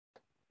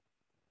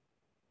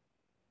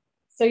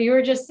So you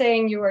were just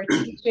saying you were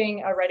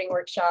teaching a writing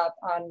workshop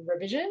on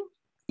revision?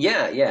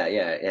 Yeah,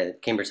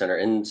 at Cambridge Center.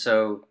 And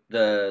so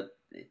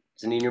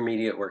it's an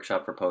intermediate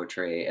workshop for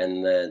poetry,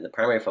 and the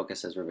primary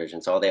focus is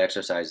revision. So all the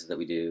exercises that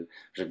we do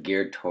are sort of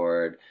geared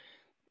toward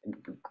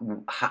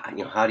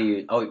how do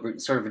you, we're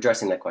sort of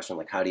addressing that question,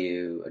 like how do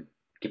you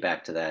get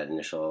back to that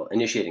initial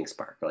initiating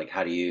spark? Like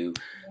how do you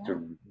sort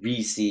Yeah. of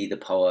re-see the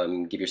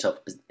poem, give yourself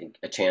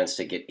a chance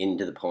to get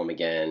into the poem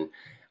again,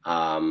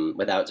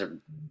 without sort of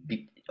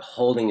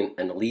holding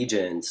an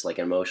allegiance, like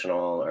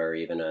emotional or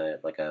even a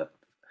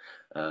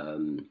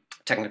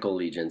technical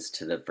allegiance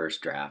to the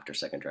first draft or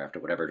second draft or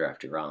whatever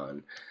draft you're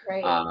on.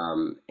 Right.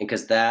 And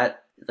because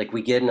that, like,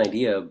 we get an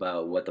idea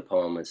about what the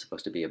poem is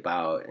supposed to be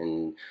about,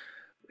 and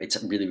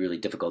it's really, really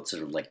difficult to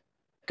sort of like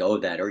go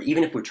of that, or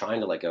even if we're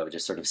trying to let go,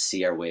 just sort of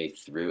see our way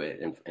through it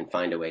and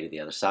find a way to the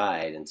other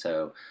side. And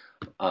so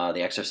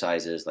the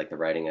exercises, like the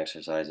writing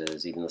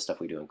exercises, even the stuff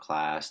we do in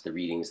class, the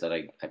readings that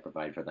I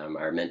provide for them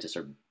are meant to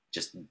sort of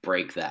just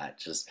break that,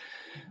 just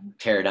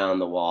tear down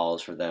the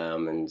walls for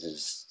them and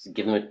just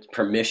give them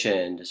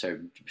permission to sort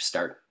of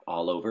start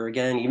all over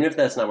again, even if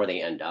that's not where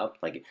they end up.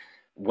 Like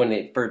when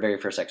the very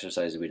first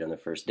exercise we did on the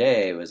first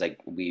day, it was like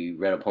we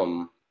read a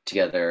poem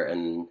together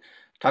and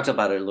talked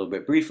about it a little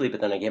bit briefly,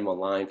 but then I gave them a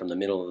line from the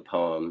middle of the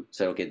poem.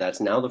 Said, okay,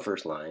 that's now the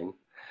first line.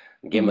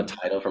 I gave them a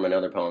Mhm. title from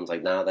another poem. It's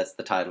like, now that's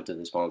the title to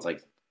this poem. It's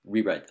like,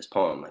 rewrite this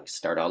poem, like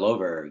start all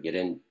over, get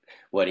in,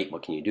 what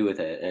can you do with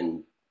it?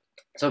 And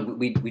so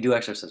we do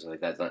exercises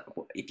like that. It's not,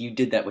 if you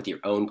did that with your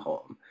own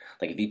poem,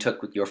 like if you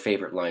took your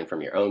favorite line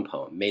from your own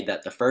poem, made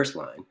that the first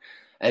line,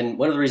 and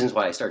one of the reasons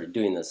why I started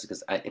doing this is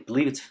because I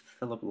believe it's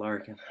Philip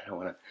Larkin. I don't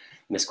want to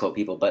misquote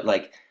people, but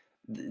like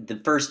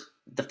the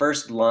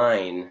first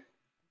line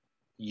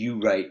you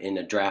write in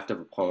a draft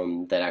of a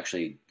poem that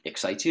actually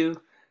excites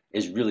you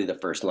is really the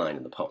first line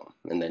of the poem,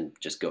 and then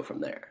just go from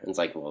there. And it's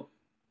like, well,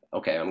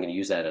 okay, I'm going to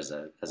use that as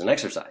an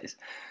exercise,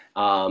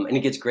 and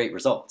it gets great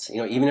results.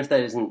 Even if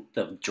that isn't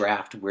the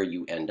draft where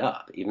you end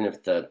up, even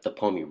if the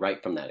poem you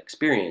write from that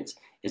experience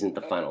isn't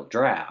the final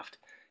draft,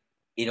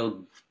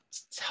 it'll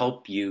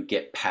help you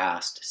get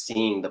past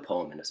seeing the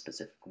poem in a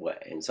specific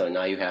way. And so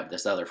now you have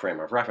this other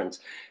frame of reference,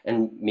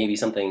 and maybe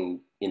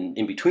something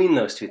in between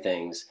those two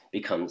things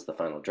becomes the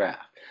final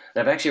draft.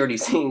 And I've actually already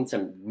seen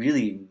some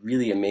really,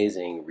 really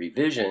amazing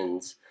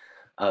revisions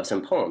of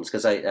some poems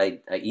because I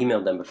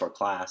emailed them before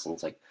class, and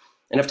it's like,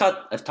 and I've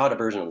taught a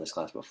version of this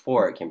class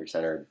before at Cambridge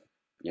Center,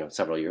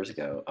 several years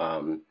ago.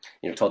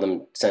 Told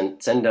them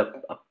send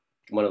up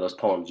one of those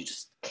poems you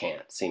just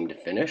can't seem to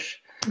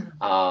finish,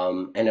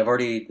 Mhm. and they've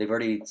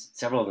already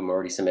several of them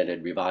already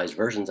submitted revised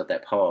versions of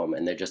that poem,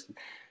 and they're just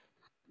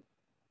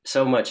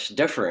so much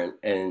different,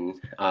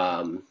 and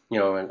I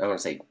don't want to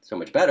say so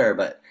much better,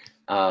 but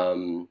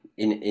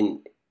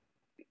in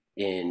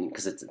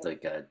because it's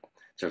like a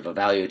sort of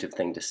evaluative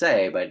thing to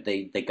say, but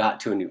they got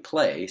to a new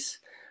place,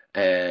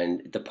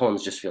 and the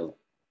poems just feel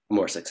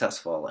more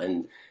successful.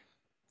 And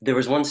there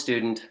was one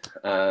student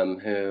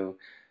who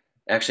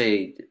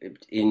actually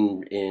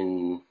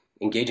in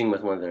engaging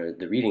with one of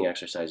the reading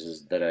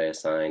exercises that I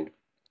assigned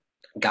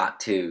got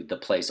to the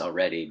place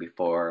already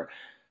before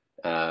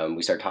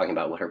we started talking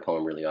about what her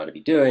poem really ought to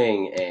be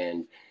doing,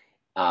 and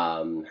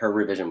her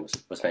revision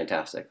was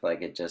fantastic.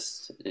 Like it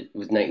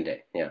was night and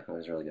day. Yeah, it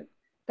was really good.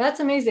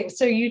 That's amazing.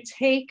 So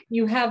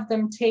you have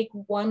them take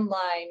one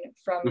line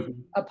from Hmm.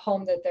 a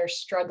poem that they're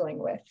struggling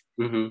with,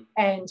 Hmm.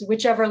 and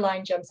whichever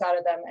line jumps out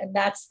of them, and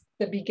that's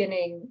the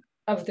beginning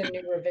of the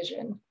new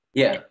revision. And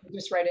Yeah, you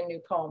just write a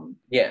new poem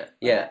from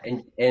yeah,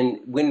 and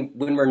when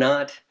we're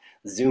not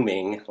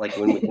zooming, like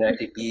when we can that.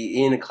 actually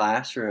be in a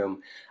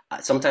classroom,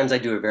 sometimes I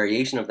do a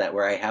variation of that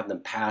where I have them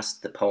pass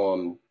the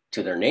poem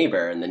to their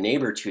neighbor, and the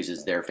neighbor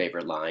chooses their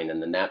favorite line,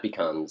 and then that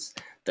becomes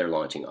their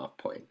launching off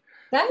point.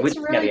 With That's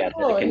the really caveat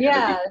that it cool. can never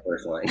be Yeah. the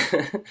first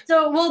line.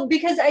 So, well,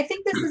 because I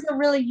think this is a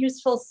really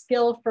useful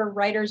skill for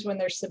writers when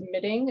they're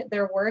submitting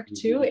their work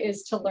too, Mhm,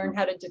 is to learn mhm,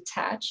 how to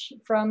detach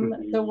from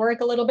the mhm. work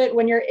a little bit.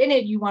 When you're in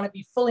it, you want to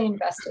be fully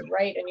invested,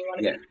 right? And you want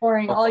to Yeah. be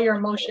pouring Oh, all your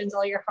emotions,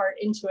 all your heart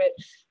into it.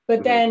 But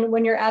mhm, then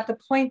when you're at the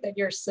point that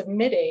you're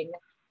submitting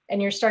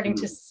and you're starting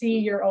to mhm, see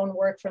your own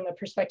work from the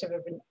perspective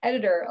of an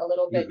editor a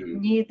little bit, you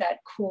mhm. need that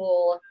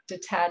cool,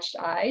 detached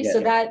eye. Yeah, So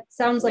that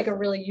sounds like a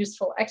absolutely. really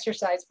useful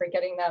exercise for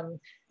getting them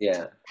to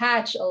Yeah.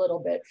 detach a little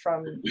bit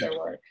from their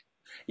work.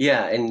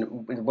 Yeah, and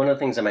one of the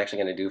things I'm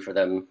actually going to do for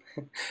them,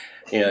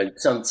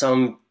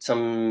 some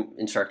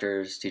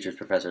instructors, teachers,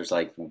 professors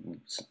like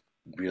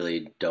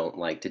really don't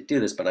like to do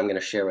this, but I'm going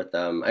to share with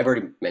them. I've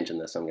already mentioned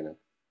this. I'm going to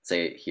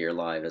say it here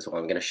live as well.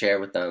 I'm going to share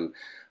with them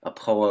a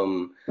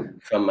poem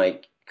from my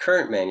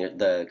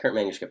the current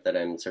manuscript that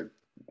I'm sort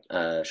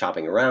of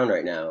shopping around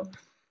right now,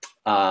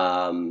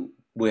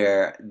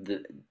 where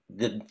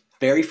the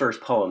very first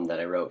poem that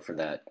I wrote for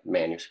that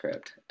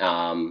manuscript,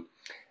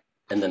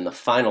 and then the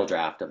final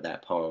draft of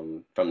that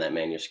poem from that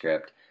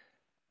manuscript,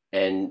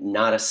 and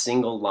not a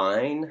single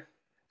line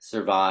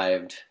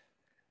survived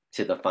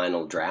to the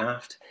final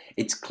draft,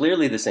 it's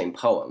clearly the same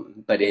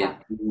poem, but Yeah.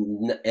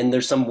 and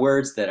there's some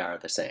words that are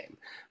the same,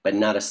 but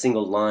not a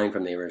single line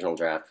from the original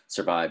draft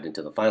survived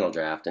into the final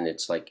draft, and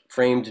it's like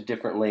framed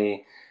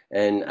differently.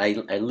 And I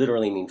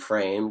literally mean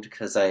framed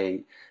because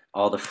I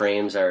all the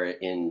frames are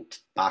in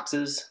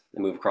boxes that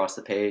move across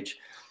the page.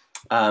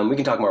 We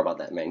can talk more about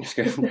that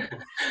manuscript.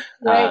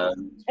 Right.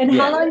 And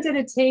how Yeah, long did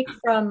it take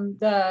from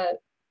the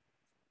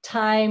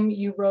time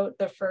you wrote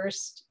the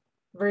first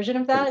version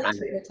of for the that time to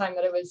the being. time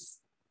that it was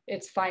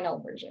its final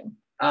version?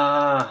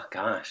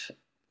 Gosh,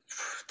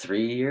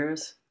 3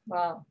 years.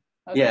 Wow.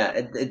 Okay.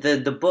 Yeah,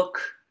 the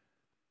book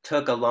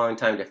took a long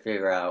time to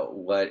figure out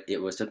what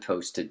it was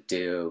supposed to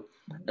do,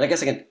 and I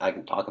guess I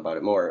can talk about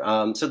it more.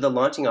 So the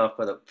launching off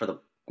for the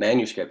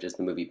manuscript is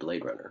the movie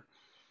Blade Runner.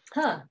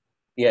 Huh.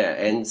 Yeah,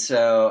 and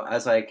so I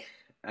was like,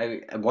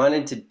 I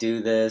wanted to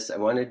do this. I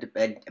wanted to,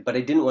 but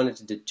I didn't want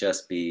it to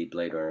just be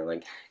Blade Runner,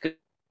 like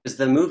because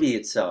the movie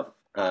itself,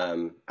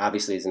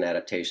 obviously, is an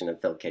adaptation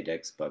of Philip K.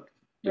 Dick's book,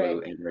 Right.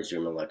 Midway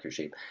Jouranl, Molecular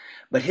Sheep.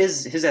 But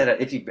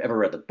if you've ever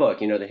read the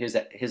book, you know that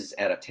his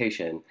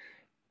adaptation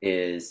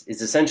is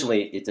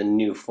essentially it's a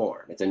new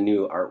form, it's a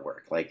new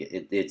artwork. Like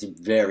it's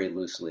very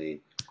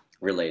loosely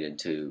related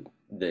to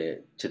the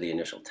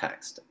initial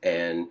text,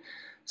 and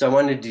so I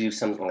wanted to do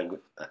something like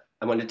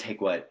I wanted to take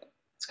what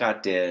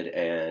Scott did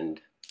and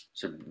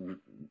sort of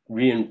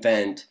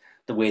reinvent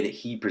the way that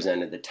he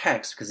presented the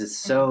text because it's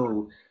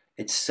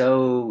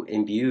so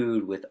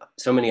imbued with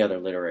so many other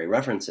literary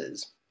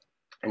references.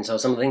 And so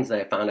some of the things that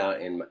I found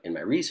out in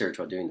my research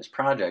while doing this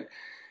project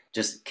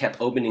just kept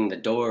opening the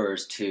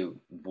doors to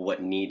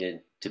what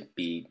needed to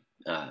be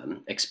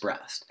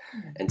expressed.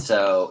 And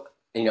so,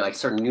 I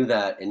sort of knew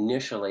that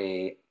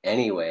initially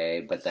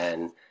anyway, but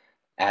then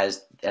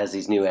as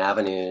these new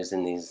avenues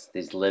and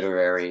these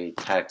literary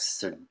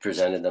texts sort of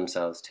presented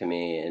themselves to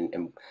me,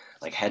 and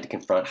like had to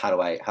confront how do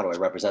I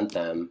represent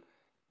them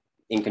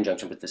in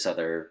conjunction with this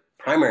other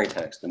primary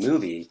text, the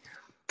movie,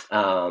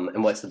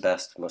 and what's the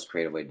best, most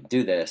creative way to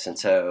do this. And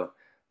so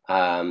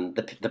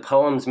the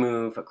poems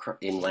move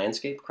in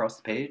landscape across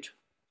the page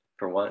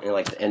for one,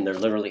 and they're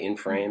literally in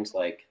frames,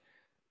 like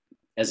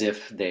as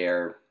if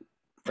they're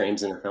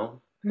frames in a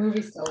film.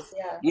 Movie stills.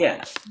 Yeah.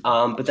 Yeah,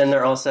 but then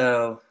they're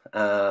also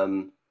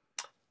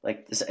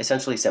like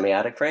essentially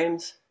semiotic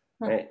frames,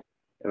 Huh. right?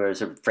 Where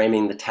sort of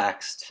framing the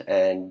text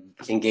and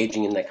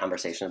engaging in that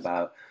conversation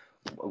about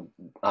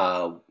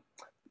uh,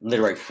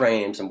 literary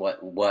frames and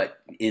what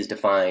is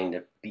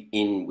defined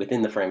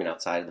within the frame and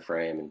outside of the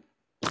frame.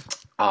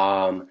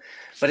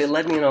 But it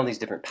led me in all these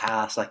different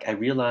paths. Like I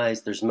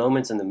realized there's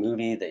moments in the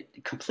movie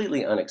that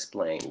completely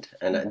unexplained,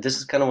 and this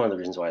is kind of one of the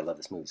reasons why I love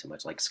this movie so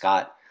much. Like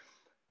Scott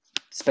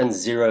spends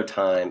zero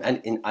time,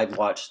 and I've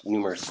watched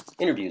numerous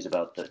interviews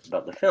about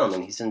the film,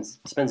 and he spends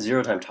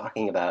zero time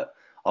talking about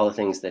all the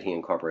things that he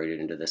incorporated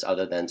into this,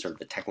 other than sort of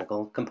the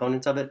technical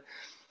components of it.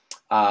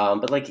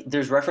 But like,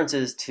 there's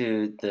references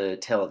to the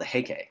tale of the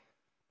Heike,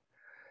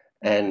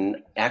 and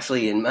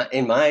actually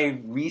in my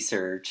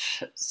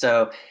research,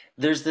 so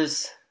there's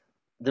this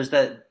there's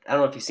that I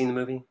don't know if you've seen the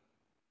movie.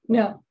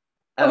 No.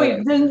 Oh Oh, wait,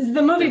 okay.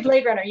 the movie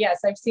Blade Runner. Yes,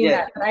 I've seen Yeah.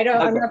 that, but I don't.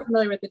 I'm Okay. not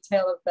familiar with the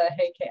tale of the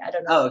Heike. I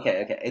don't know. Oh,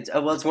 okay. Okay. It's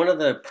one of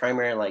the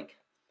primary, like,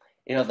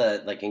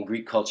 the like in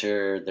Greek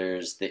culture,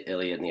 there's the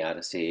Iliad and the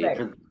Odyssey. Right.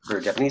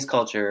 For Japanese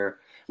culture,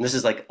 and this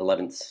is like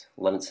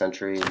 11th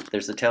century.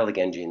 There's the tale of the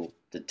Genji and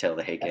the tale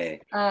of the Yes.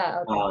 Heike. Ah.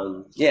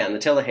 Okay. Yeah, and the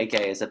tale of the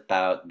Heike is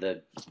about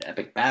the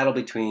epic battle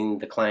between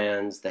the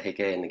clans, the Heike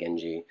and the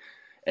Genji,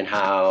 and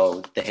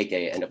how the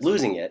Heike end up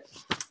losing it,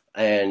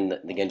 and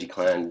the Genji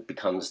clan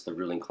becomes the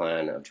ruling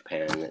clan of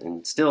Japan,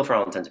 and still, for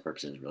all intents and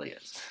purposes, really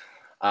is.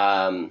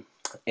 Um,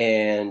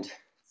 and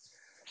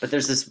but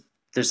there's this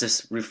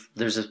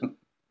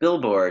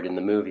billboard in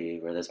the movie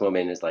where this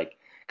woman is like,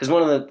 because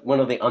one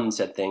of the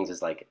unsaid things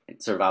is like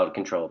it's sort of out of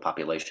control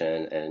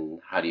population and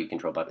how do you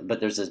control but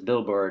there's this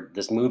billboard,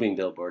 this moving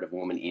billboard of a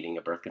woman eating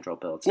a birth control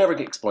pill. It's never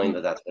explained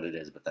that that's what it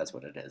is, but that's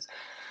what it is.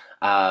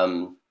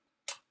 Um,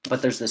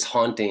 but there's this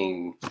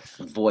haunting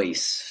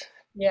voice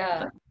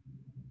Yeah.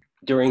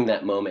 during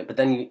that moment. But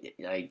then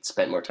I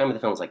spent more time with the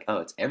film. It's like, oh,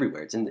 it's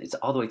everywhere. It's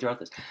all the way throughout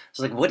this.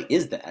 So like, what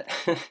is that?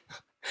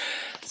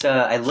 So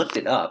I looked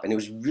it up, and it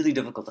was really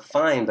difficult to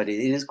find. But it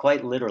is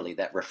quite literally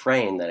that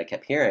refrain that I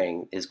kept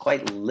hearing is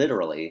quite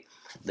literally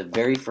the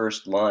very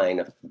first line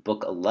of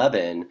Book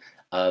 11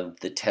 of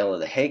the Tale of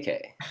the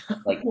Heike.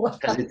 Like,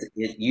 because Wow.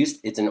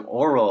 it's an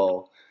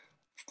oral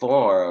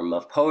form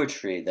of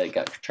poetry that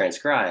got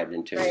transcribed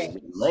into Right.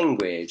 written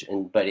language,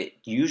 but it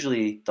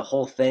usually the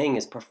whole thing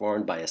is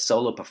performed by a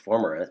solo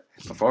performer.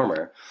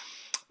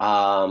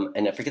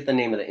 And I forget the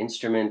name of the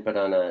instrument, but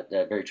on a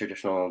very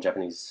traditional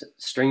Japanese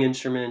string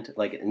instrument.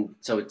 Like, and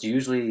so it's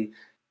usually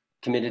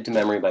committed to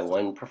memory by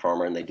one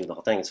performer, and they do the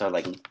whole thing. So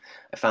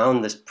I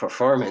found this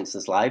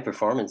live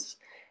performance,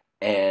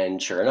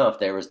 and sure enough,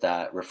 there was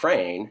that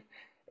refrain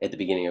at the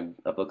beginning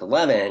of Book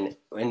 11.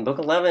 And Book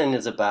 11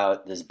 is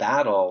about this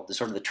battle, the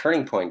sort of the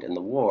turning point in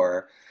the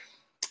war,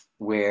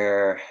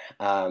 where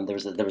there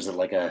was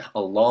like a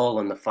lull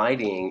in the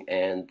fighting,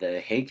 and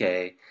the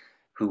Heike,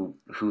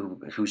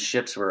 whose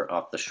ships were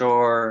off the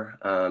shore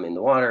in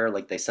the water.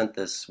 Like they sent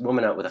this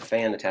woman out with a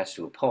fan attached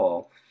to a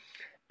pole,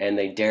 and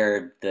they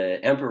dared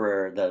the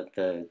emperor,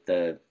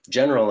 the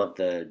general of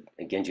the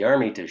Genji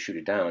army, to shoot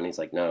it down. He's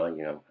like,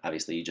 no,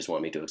 obviously you just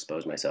want me to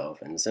expose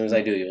myself, and as soon as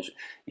I do,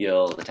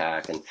 you'll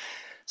attack. And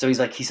so he's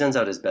like, he sends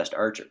out his best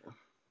archer,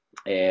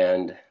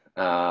 and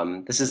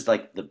this is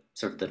like the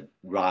sort of the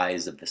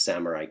rise of the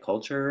samurai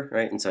culture,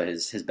 right? And so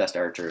his best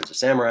archer is a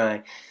samurai,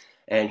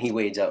 and he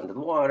wades out into the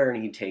water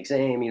and he takes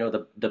aim.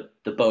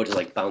 The boat is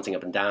like bouncing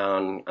up and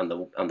down on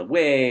the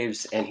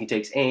waves, and he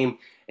takes aim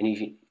and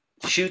he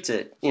shoots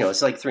it.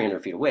 It's like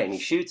 300 feet away, and he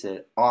shoots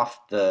the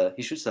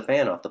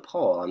fan off the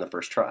pole on the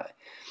first try.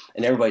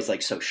 And everybody's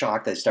like so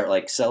shocked they start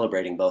like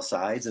celebrating both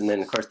sides. And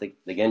then of course the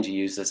Genji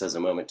use this as a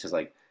moment to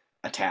like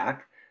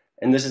attack.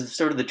 And this is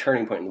sort of the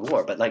turning point in the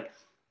war. But like,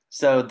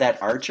 so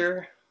that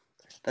archer,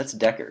 that's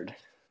Deckard.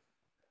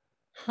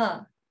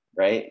 Huh.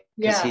 Right?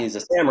 Because Yeah. he's a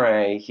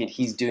samurai.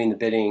 He's doing the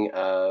bidding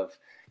of,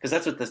 because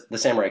that's what the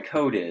samurai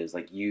code is.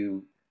 Like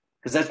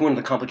because that's one of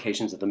the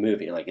complications of the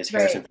movie. Like, is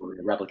Harrison Right. Ford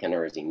a replicant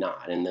or is he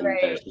not? And then Right.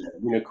 there's the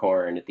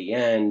unicorn at the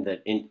end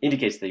that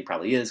indicates that he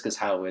probably is, because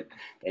how would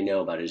they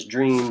know about his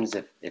dreams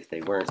if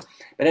they weren't?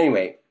 But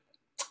anyway,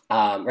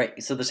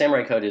 right. So the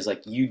samurai code is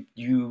like you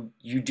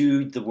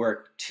do the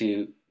work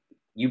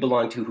you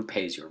belong to who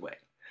pays your way.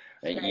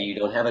 Right? Right. You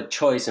don't have a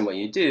choice in what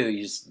you do.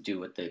 You just do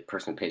what the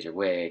person who pays your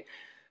way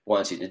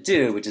wants you to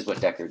do, which is what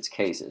Deckard's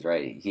case is,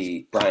 right?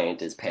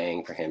 Bryant is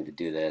paying for him to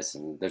do this,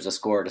 and there's a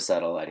score to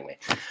settle anyway.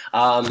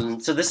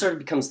 So this sort of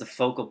becomes the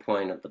focal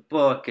point of the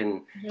book,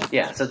 and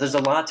yeah, so there's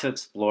a lot to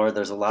explore.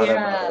 There's a lot of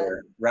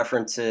other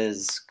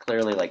references,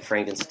 clearly like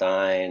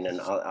Frankenstein and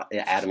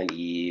Adam and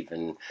Eve,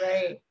 and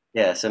Right.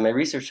 yeah. So my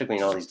research took me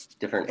in all these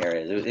different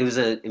areas.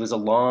 It was a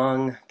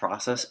long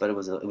process, but it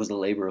was a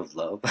labor of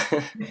love.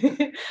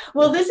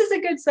 Well, this is a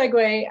good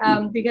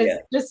segue because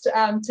just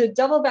to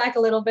double back a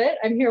little bit,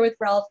 I'm here with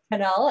Ralph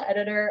Pennel,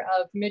 editor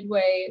of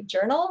Midway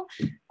Journal.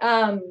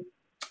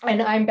 And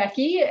I'm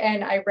Becky,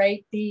 and I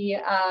write the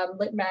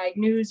Lit Mag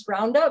News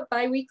Roundup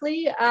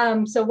bi-weekly.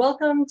 So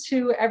welcome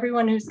to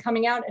everyone who's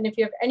coming out. And if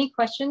you have any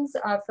questions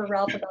for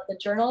Ralph about the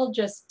journal,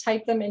 just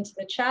type them into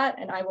the chat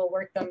and I will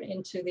work them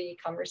into the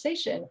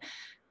conversation.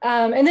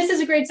 And this is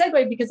a great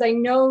segue because I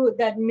know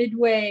that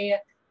Midway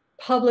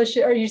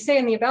or you say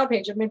in the About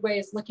page that Midway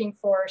is looking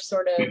for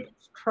sort of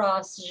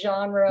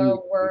cross-genre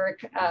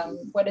work.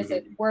 What is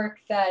it? Work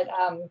that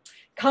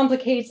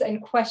complicates and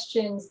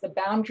questions the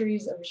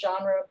boundaries of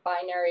genre,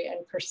 binary,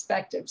 and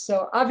perspective.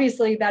 So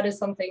obviously that is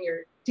something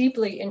you're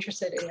deeply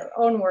interested in your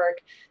own work.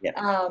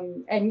 Yeah.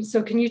 And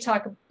so can you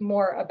talk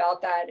more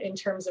about that in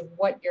terms of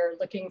what you're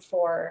looking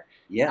for?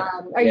 Yeah.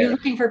 Are you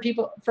looking for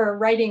people for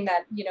writing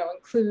that,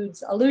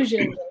 includes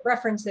allusions and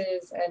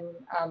references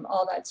and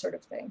all that sort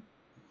of thing?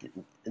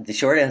 The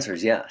short answer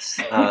is yes,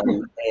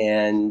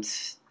 and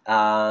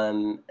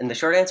the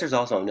short answer is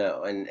also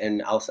no.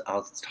 And I'll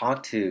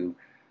talk to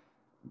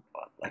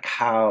like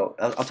I'll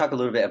talk a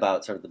little bit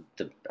about sort of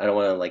the I don't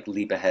want to like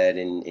leap ahead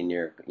in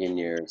your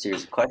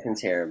series of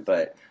questions here,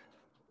 but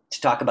to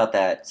talk about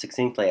that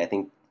succinctly, I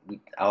think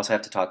I also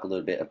have to talk a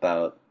little bit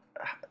about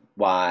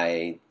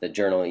why the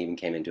journal even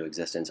came into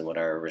existence and what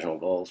our original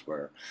goals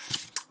were.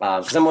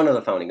 Because I'm one of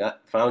the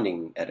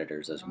founding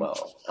editors as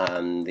well.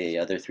 The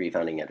other three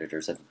founding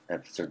editors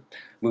have sort of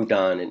moved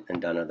on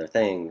and done other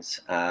things.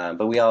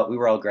 But we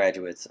were all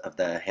graduates of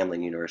the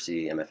Hamline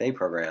University MFA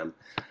program.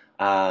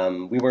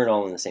 We weren't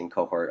all in the same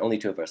cohort. Only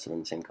two of us were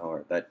in the same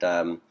cohort. But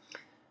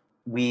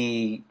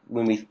we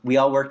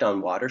all worked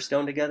on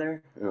Waterstone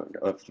together. I don't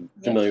know if you're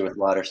familiar with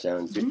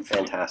Waterstone.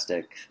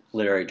 Fantastic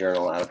literary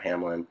journal out of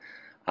Hamline.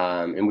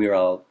 And we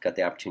all got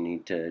the opportunity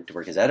to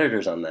work as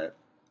editors on that.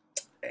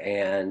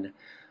 And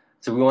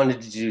so we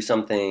wanted to do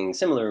something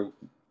similar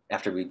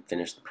after we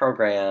finished the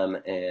program,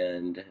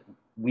 and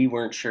we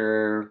weren't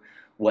sure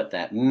what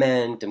that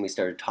meant, and we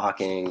started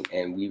talking,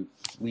 and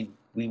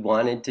we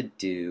wanted to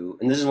do,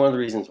 and this is one of the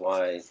reasons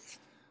why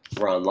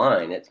we're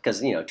online, because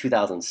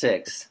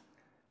 2006,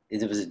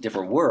 it was a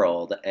different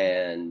world,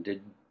 and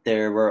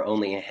there were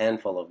only a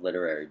handful of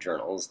literary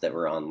journals that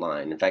were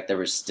online. In fact, there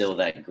was still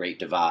that great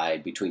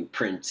divide between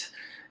print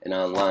and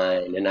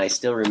online. And I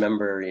still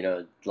remember,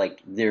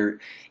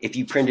 if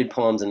you printed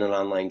poems in an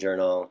online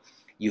journal,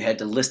 you had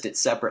to list it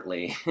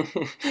separately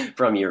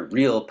from your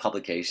real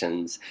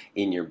publications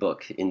in your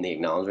book in the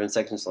acknowledgement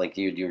section. So like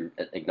you'd your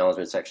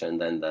acknowledgement section, and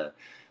then the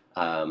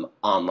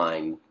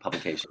online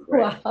publication.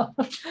 Right?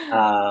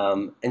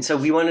 Wow. And so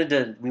we wanted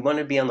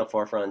to be on the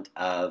forefront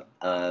of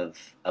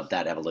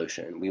that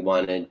evolution. We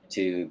wanted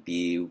to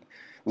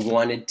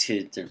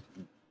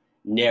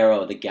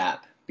narrow the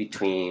gap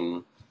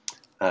between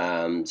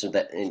so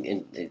that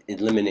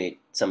eliminate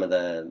some of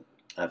the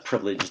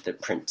privilege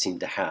that print seemed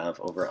to have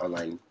over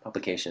online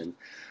publication.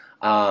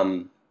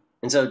 And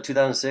so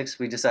 2006,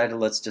 we decided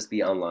let's just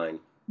be online.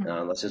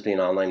 Let's just be an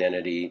online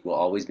entity. We'll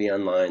always be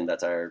online.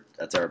 That's our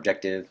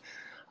objective.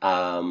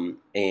 And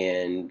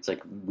it's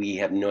like we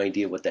have no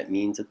idea what that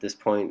means at this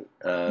point.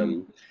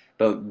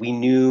 But we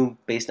knew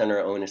based on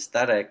our own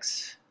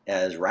aesthetics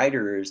as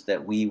writers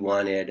that we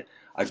wanted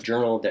a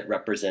journal that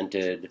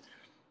represented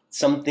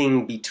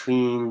something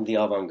between the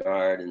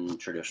avant-garde and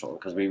traditional,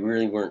 because we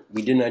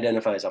didn't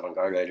identify as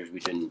avant-garde writers,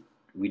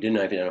 we didn't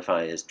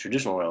identify as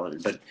traditional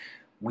writers, but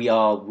we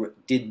all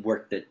did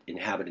work that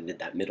inhabited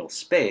that middle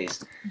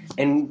space.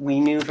 And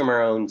we knew from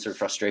our own sort of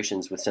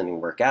frustrations with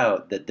sending work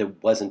out that there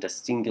wasn't a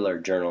singular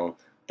journal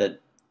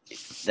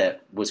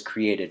that was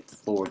created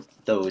for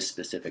those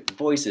specific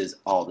voices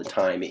all the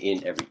time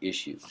in every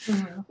issue.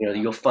 Mm-hmm. You know,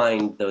 you'll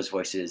find those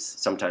voices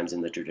sometimes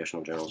in the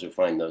traditional journals, you'll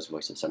find those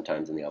voices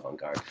sometimes in the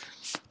avant-garde.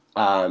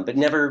 But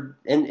never,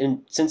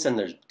 and since then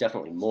there's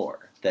definitely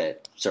more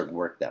that sort of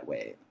work that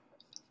way.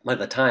 But at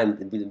the time,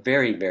 it was a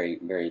very, very,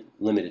 very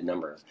limited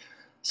number.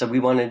 So we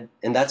wanted,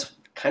 and that's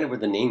kind of where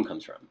the name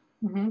comes from,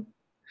 mm-hmm.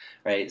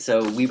 right?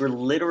 So we were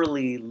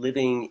literally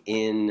living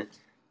in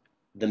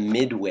the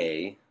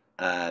Midway,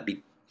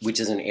 which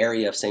is an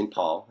area of St.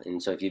 Paul.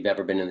 And so if you've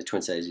ever been in the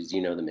Twin Cities,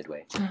 you know the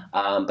Midway.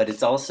 Mm-hmm. But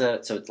it's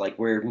also, so it's like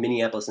where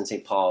Minneapolis and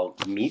St. Paul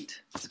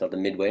meet. It's called the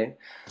Midway.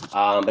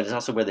 But it's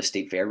also where the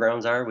state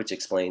fairgrounds are, which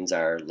explains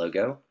our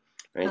logo.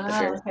 Right, the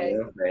Ferris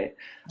wheel, right?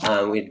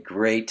 We had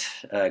great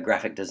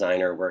graphic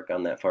designer work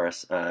on that for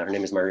us. Her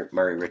name is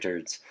Murray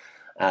Richards.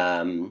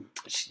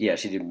 She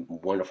did a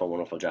wonderful,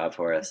 wonderful job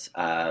for us.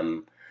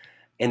 And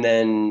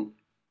then,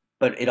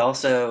 but it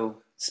also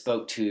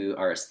spoke to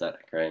our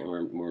aesthetic, right?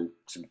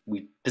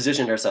 We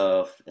positioned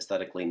ourselves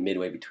aesthetically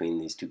midway between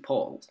these two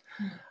poles.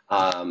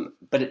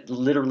 But it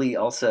literally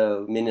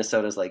also,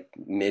 Minnesota's like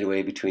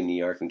midway between New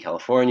York and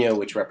California,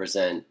 which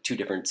represent two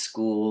different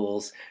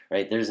schools,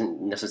 right? There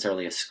isn't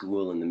necessarily a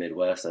school in the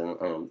Midwest. I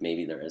don't know,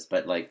 maybe there is,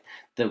 but like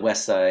the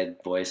West Side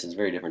voice is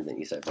very different than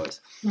East Side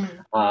voice.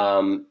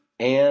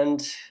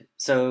 And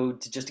so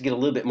just to get a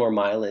little bit more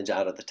mileage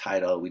out of the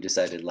title, we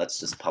decided let's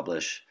just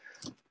publish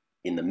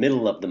in the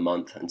middle of the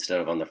month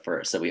instead of on the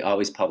first. So we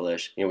always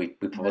publish, we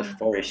publish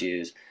 4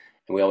 issues,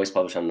 and we always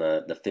publish on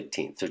the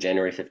 15th. So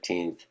January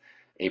 15th,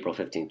 April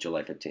 15th,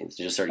 July 15th,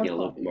 to just sort of get a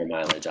little bit more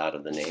mileage out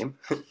of the name.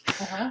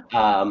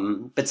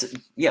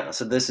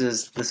 So this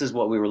is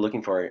what we were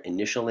looking for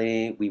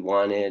initially. We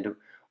wanted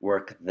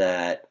work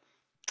that,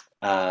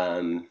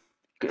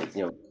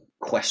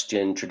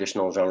 question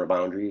traditional genre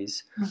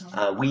boundaries.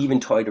 We even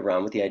toyed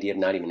around with the idea of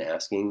not even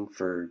asking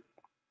for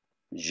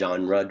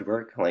genred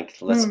work. Like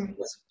let's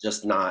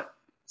just not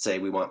say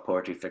we want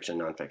poetry, fiction,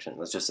 nonfiction.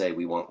 Let's just say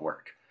we want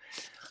work.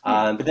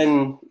 But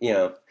then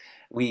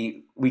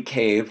we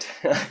caved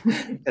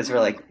because we're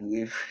like,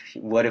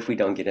 what if we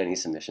don't get any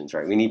submissions?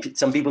 Right?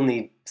 Some people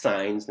need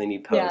signs, they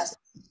need posts.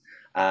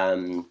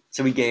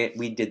 So we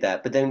did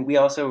that, but then we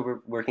also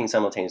were working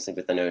simultaneously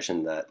with the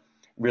notion that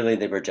really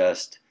they were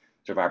just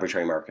sort of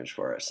arbitrary markers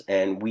for us.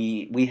 And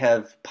we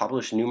have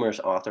published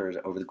numerous authors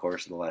over the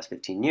course of the last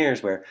 15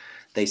 years where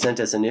they sent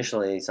us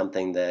initially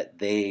something that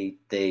they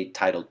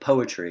titled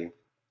poetry,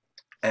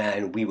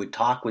 and we would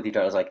talk with each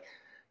other. I was like,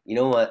 you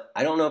know what?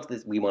 I don't know if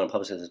we want to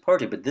publish this as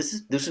poetry, but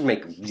this would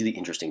make really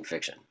interesting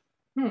fiction.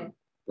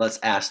 Let's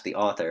ask the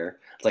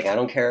author. It's like, I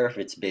don't care if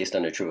it's based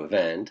on a true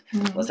event.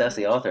 Let's ask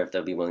the author if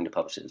they'll be willing to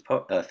publish it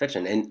as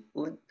fiction. And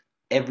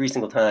every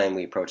single time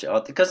we approach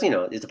it, because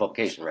it's a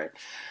publication, right?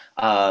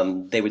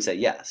 They would say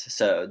yes.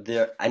 So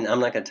and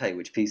I'm not going to tell you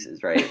which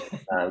pieces, right?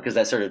 Because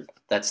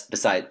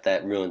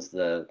that ruins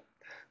the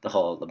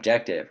whole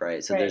objective,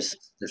 right? So there's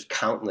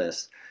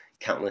countless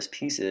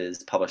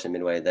pieces published in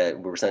Midway that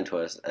were sent to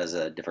us as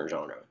a different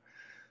genre,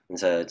 and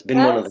so it's been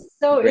one of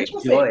the great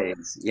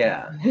joys.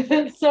 Yeah.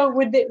 So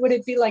would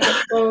it be like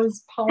a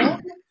prose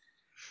poem?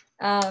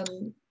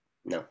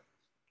 No.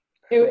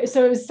 It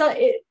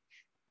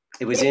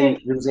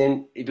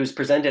was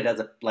presented as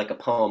a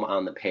poem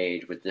on the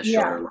page with the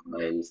shorter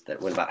lines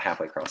that went about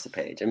halfway across the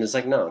page. And it's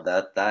like, no,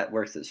 that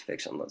works as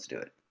fiction. Let's do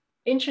it.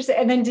 Interesting.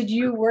 And then did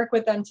you work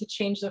with them to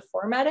change the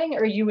formatting,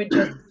 or you would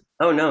just?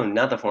 Oh no,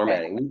 not the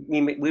formatting.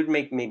 Okay. We would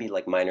make maybe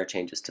like minor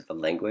changes to the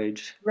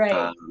language.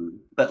 Right.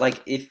 But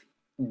like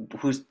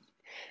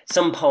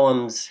some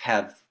poems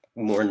have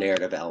more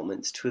narrative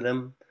elements to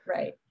them.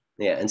 Right.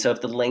 Yeah, and so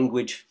if the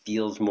language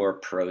feels more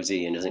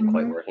prosy and isn't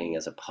quite working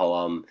as a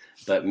poem,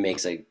 but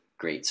makes a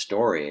great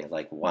story,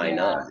 like why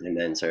not? And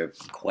then sort of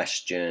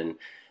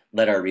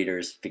let our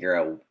readers figure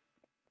out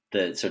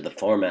the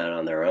format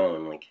on their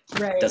own. Like,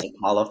 does it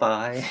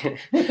qualify?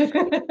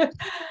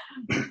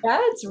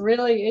 That's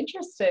really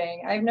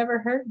interesting. I've never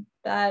heard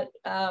that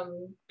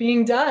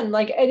being done.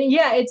 Like, and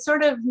it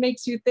sort of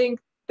makes you think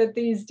that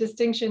these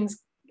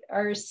distinctions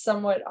are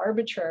somewhat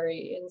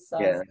arbitrary in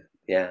some.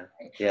 Yeah.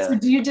 So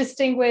do you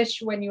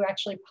distinguish when you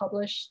actually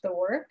publish the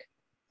work?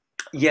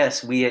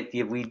 Yes, we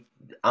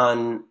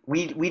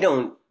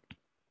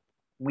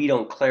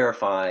don't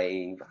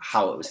clarify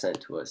how it was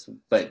sent to us,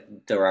 but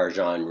there are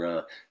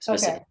genre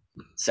specific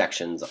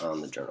sections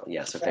on the journal.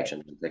 So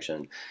fiction and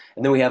fiction.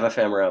 And then we have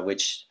ephemera,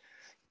 which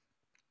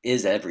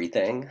is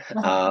everything.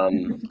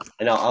 And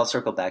I'll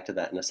circle back to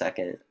that in a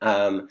second.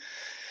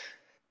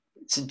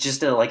 So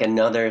just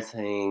another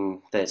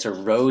thing that sort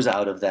of rose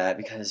out of that,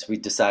 because we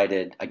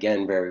decided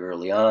again very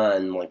early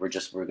on, like we're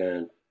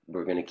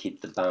we're going to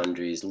keep the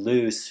boundaries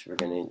loose. We're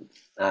going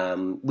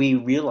to, we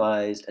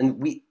realized,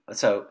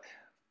 so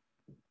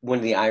one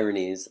of the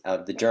ironies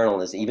of the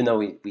journal is even though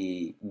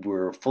we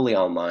were fully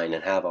online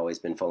and have always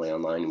been fully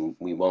online,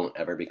 we won't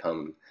ever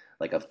become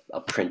like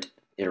a print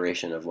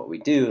iteration of what we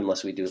do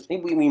unless we do,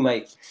 we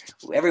might,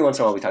 every once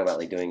in a while we talk about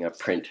like doing a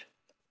print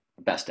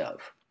best of.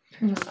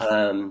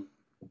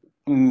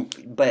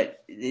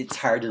 But it's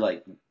hard to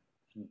like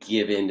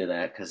give into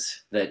that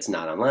because that's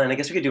not online. I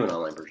guess we could do an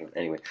online version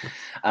anyway.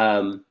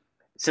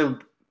 So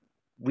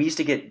we used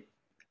to get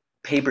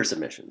paper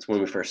submissions when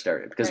we first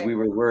started because we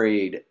were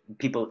worried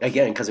people,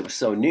 again, because it was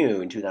so new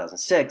in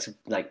 2006,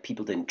 like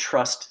people didn't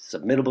trust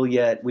Submittable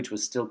yet, which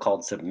was still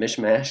called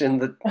Submishmash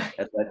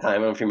at that time. I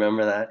don't know if you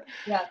remember that.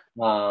 Yeah.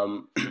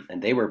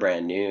 And they were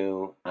brand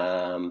new.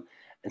 And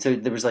so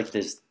there was like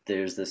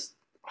there's this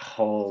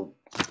whole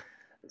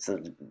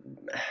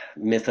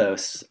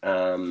mythos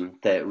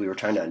that we were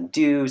trying to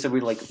undo. So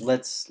we were like,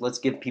 let's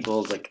give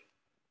people like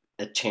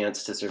a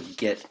chance to sort of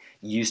get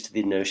used to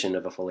the notion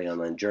of a fully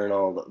online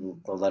journal.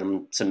 Let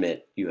them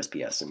submit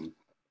USPS, and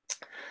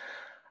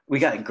we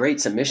got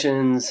great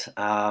submissions,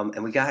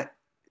 and we got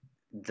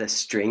the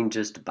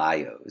strangest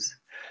bios.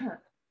 Huh.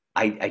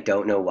 I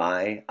don't know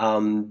why.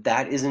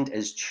 That isn't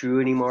as true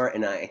anymore,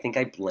 and I think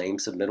I blame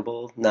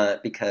Submittable,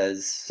 not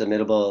because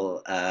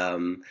Submittable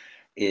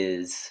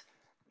is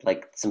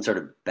like some sort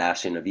of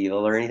bastion of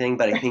evil or anything,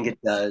 but I think it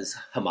does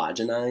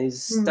homogenize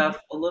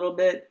stuff a little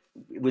bit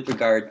with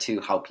regard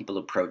to how people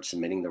approach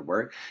submitting their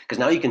work. Because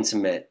now you can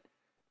submit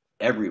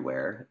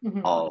everywhere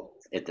all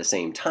at the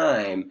same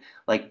time.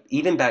 Like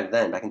even back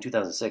then, back in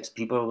 2006,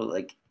 people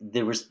like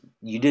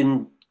you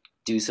didn't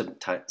do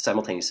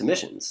simultaneous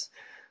submissions,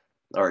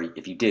 or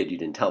if you did, you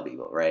didn't tell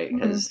people, right?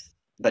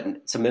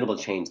 But Submittable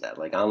changed that.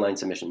 Like online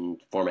submission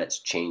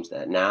formats changed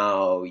that.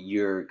 Now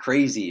you're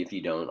crazy if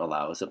you don't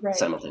allow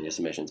simultaneous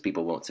submissions.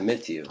 People won't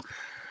submit to you.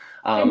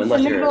 And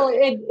Submittable,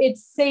 it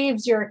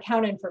saves your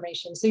account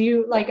information. So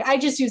you I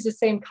just use the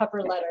same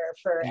cover letter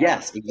for.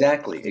 Yes,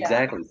 exactly.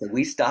 So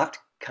we stopped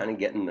kind of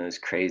getting those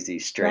crazy,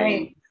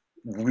 strange,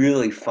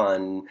 really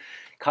fun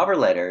cover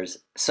letters.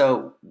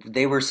 So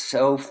they were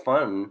so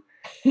fun.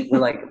 We're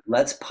like,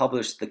 let's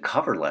publish the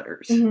cover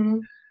letters.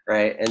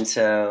 Right. And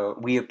so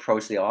we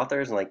approached the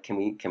authors and like,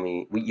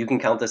 you can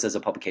count this as a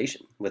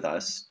publication with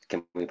us.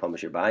 Can we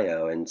publish your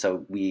bio? And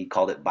so we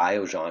called it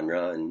Bio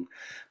Genre and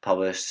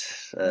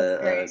published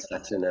a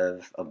section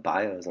of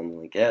bios. And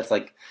like, it's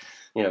like,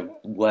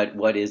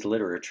 what is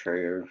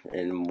literature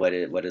and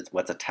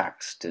what's a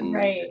text? And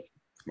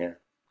yeah.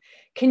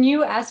 Can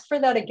you ask for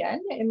that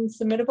again in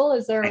Submittable?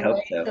 Is there a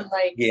way to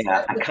like?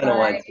 Yeah, I kind of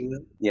want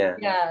to. Yeah.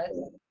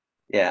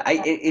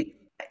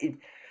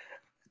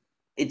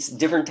 It's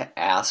different to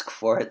ask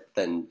for it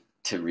than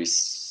to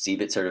receive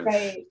it sort of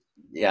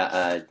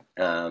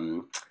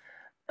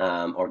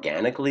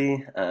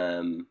organically.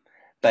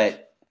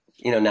 But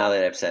now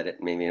that I've said it,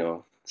 maybe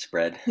it'll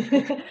spread.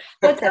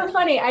 That's so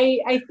funny.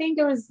 I think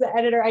it was the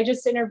editor. I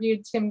just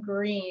interviewed Tim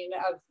Green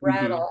of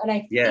Rattle, and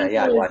I think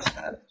I watched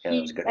that. Yeah,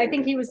 it was good. I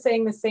think he was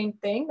saying the same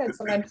thing, that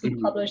sometimes he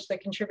published the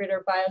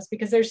contributor bios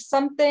because there's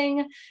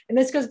something, and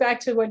this goes back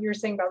to what you were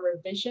saying about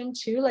revision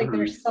too. Like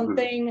there's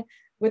something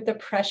with the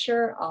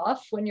pressure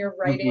off when you're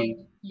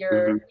writing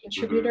your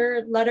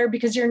contributor letter,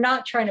 because you're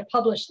not trying to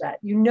publish that.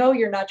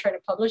 You're not trying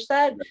to publish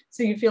that,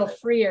 so you feel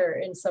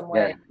freer in some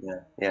way.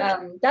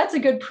 That's a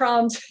good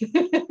prompt.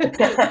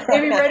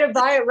 Maybe write a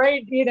bio,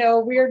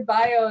 weird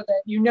bio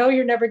that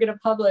you're never going to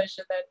publish,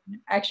 and then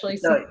actually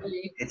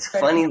it's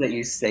funny that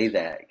you say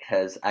that,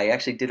 because I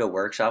actually did a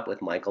workshop with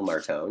Michael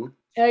Martone.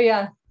 Oh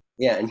yeah.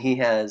 Yeah, and he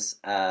has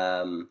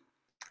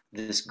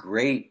this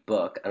great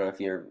book, I don't know if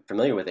you're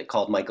familiar with it,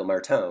 called Michael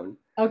Martone.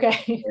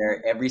 Okay.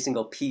 Where every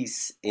single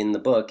piece in the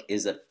book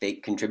is a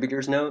fake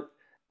contributor's note.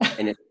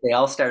 And they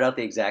all start out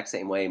the exact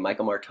same way.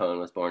 Michael Martone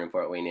was born in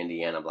Fort Wayne,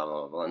 Indiana, blah,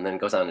 blah, blah, and then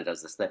goes on and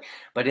does this thing.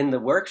 But in the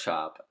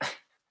workshop,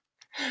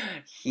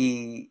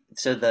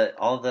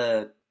 all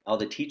the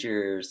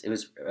teachers, it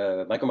was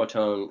Michael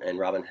Martone and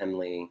Robin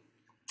Hemley.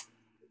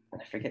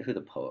 I forget who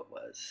the poet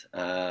was.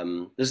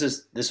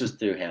 This was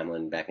through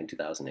Hamlin back in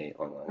 2008,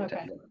 long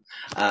time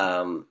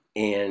ago.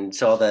 And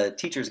so all the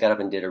teachers got up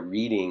and did a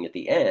reading at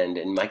the end,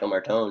 and Michael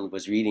Martone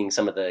was reading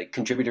some of the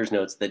contributors'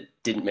 notes that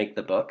didn't make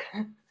the book.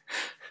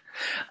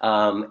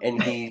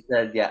 And he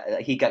said,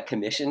 he got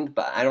commissioned,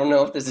 but I don't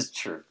know if this is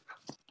true.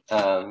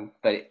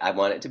 But I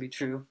want it to be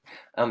true.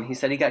 He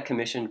said he got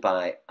commissioned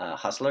by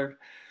Hustler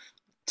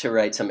to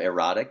write some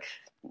erotic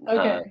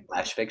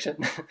flash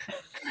fiction.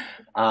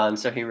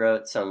 So he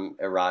wrote some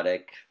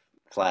erotic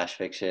flash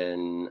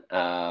fiction,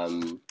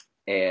 and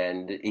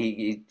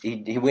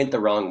he went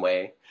the wrong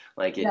way.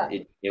 Like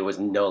it was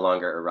no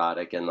longer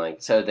erotic, and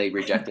like so they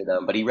rejected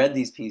him. But he read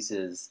these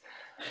pieces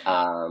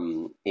at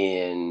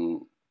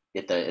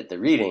the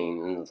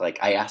reading, and it was like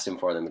I asked him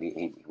for them, but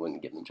he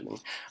wouldn't give them to me.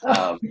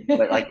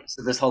 But like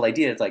so this whole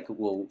idea is like,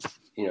 well,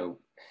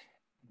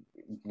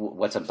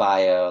 what's a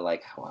bio,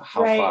 like how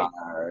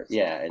far,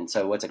 and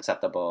so what's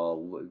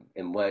acceptable,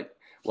 and what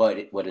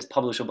what is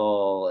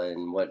publishable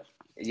and what.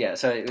 Yeah,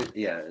 so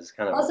yeah, it's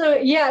kind of Also,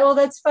 yeah, well,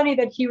 that's funny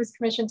that he was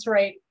commissioned to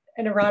write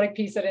an erotic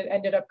piece and it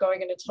ended up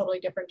going in a totally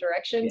different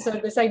direction. yeah, So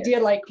this idea,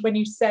 like when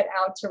you set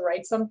out to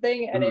write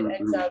something and it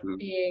ends up mm-hmm,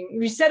 being,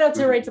 if you set out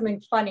to write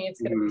something funny,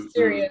 it's going to be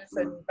serious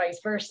mm-hmm, and vice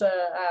versa.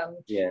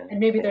 yeah, And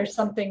maybe yeah. there's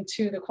something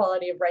to the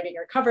quality of writing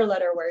your cover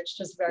letter where it's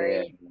just Yeah,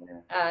 very, yeah.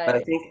 uh, But I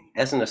think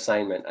as an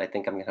assignment, I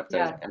think I'm gonna have to.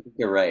 yeah, I think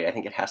you're right. I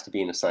think it has to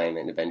be an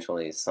assignment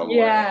eventually somewhere.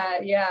 yeah,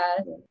 yeah.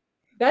 Yeah,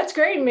 That's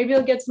great. Maybe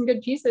you'll get some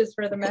good pieces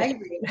for the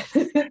magazine.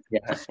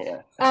 yeah,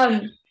 yeah.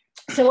 um,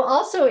 so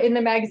also in the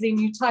magazine,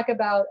 you talk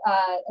about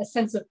a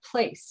sense of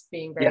place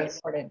being very Yes.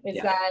 important. Is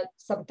Yeah. that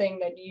something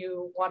that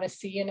you want to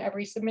see in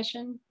every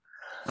submission?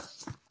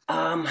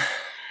 Um,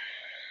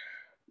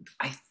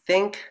 I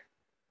think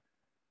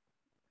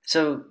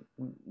so.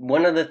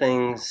 One of the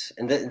things,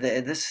 and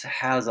this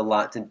has a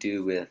lot to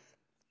do with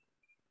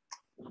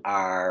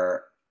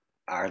our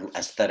our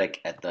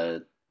aesthetic at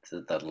the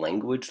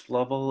language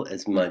level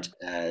as much Mm.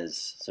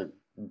 as sort of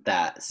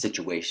that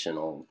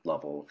situational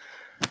level.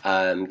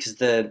 Because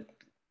the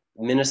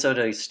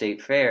Minnesota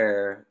State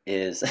Fair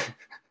is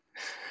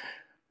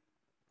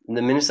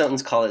the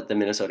Minnesotans call it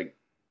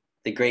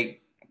the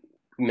Great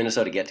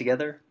Minnesota Get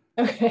Together.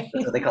 That's what Okay.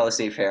 they call the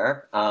state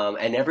fair,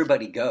 and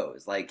everybody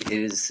goes. Like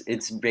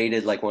it's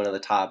rated like one of the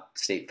top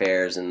state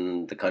fairs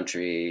in the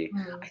country. I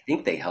Mm.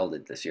 think they held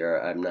it this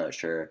year. I'm not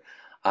sure,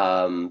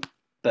 um,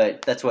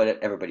 but that's what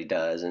everybody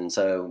does, and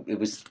so it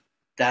was.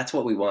 That's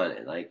what we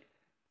wanted. Like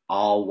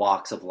all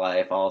walks of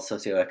life, all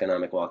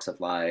socioeconomic walks of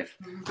life.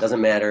 Mm.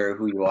 Doesn't matter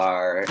who you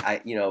are.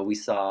 We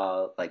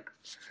saw like,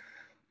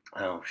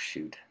 oh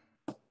shoot,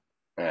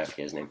 I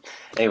forget his name.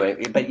 Anyway,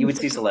 but you would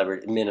see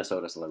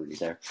Minnesota celebrities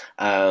there,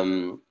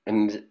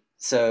 and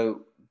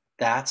so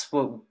that's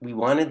what we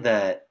wanted.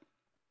 That,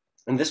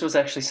 and this was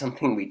actually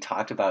something we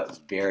talked about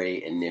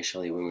very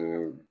initially when we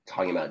were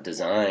talking about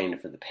design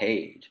for the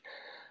page.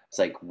 It's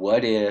like,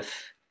 what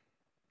if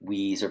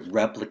we sort of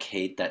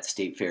replicate that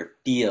state fair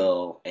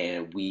feel,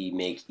 and we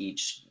make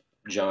each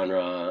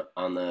genre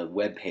on the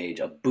web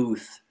page a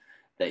booth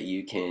that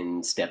you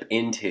can step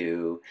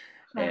into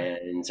Huh.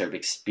 and sort of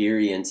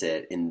experience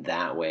it in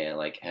that way,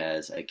 like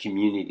as a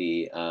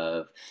community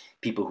of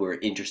people who are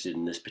interested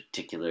in this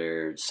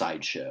particular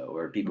sideshow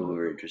or people who Mm.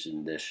 are interested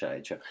in this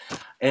sideshow.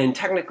 And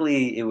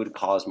technically, it would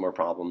cause more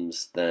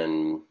problems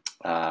than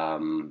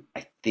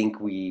I think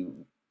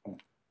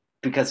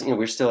because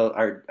we're still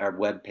our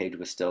web page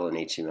was still an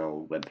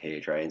HTML web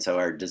page, right? And so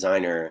our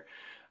designer,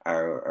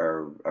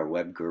 our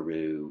web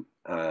guru,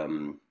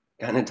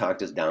 kind of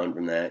talked us down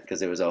from that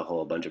because it was a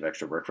whole bunch of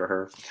extra work for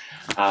her,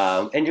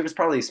 and it was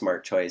probably a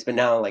smart choice. But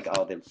now, like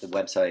all the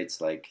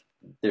websites, like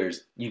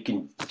you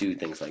can do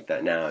things like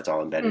that now. It's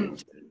all embedded Mm.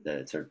 into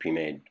the sort of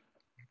pre-made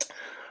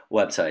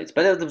websites.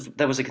 But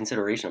that was a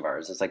consideration of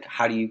ours. It's like,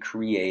 how do you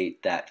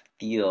create that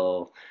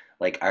feel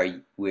like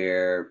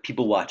where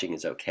people watching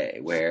is okay,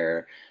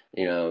 where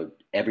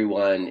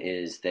everyone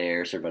is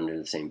there sort of under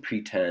the same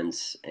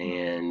pretense,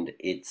 and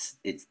it's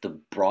the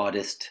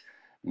broadest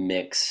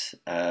mix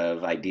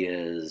of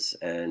ideas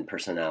and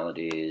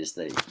personalities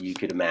that you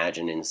could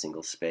imagine in a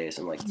single space,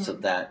 and like so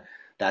Mm.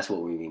 that's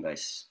what we mean by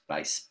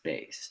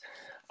space,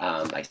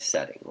 by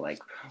setting. Like,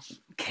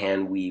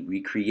 can we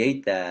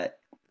recreate that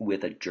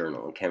with a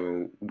journal?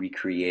 Can we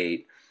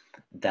recreate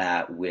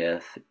that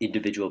with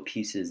individual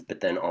pieces, but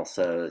then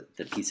also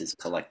the pieces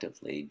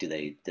collectively? Do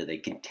they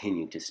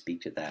continue to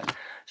speak to that?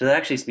 So that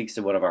actually speaks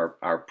to one of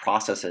our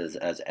processes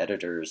as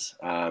editors.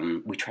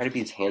 We try to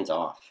be as hands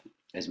off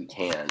as we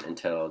can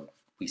until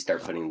we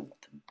start putting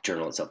the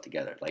journal itself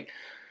together. Like,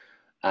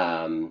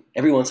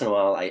 every once in a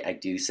while, I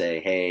do say,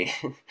 hey,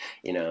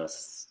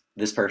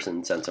 this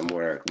person sent some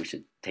work. We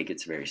should take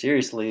it very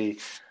seriously.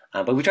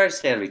 But we try to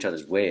stay out of each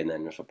other's way in the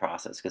initial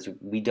process because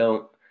we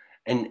don't.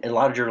 And a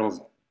lot of journals,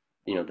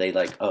 they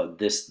like, oh,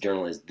 this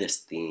journal is this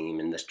theme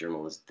and this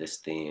journal is this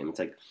theme. It's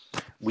like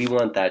we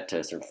want that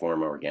to sort of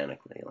form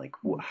organically. Like,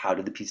 how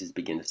do the pieces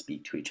begin to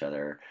speak to each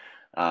other?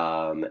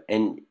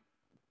 And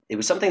it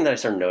was something that I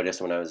sort of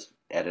noticed when I was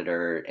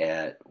editor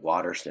at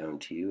Waterstone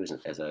too,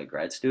 as a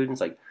grad student.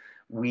 It's like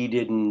we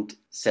didn't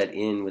set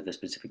in with a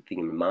specific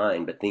theme in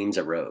mind, but themes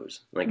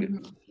arose. Like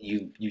Mhm.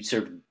 you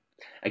sort of,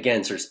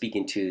 again, sort of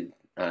speaking to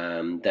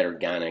that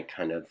organic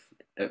kind of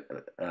sort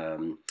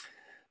of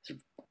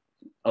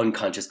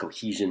unconscious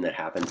cohesion that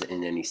happens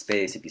in any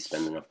space if you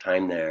spend enough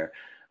time there.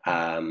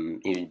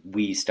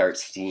 We start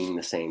seeing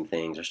the same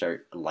things or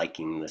start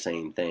liking the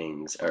same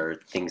things or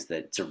things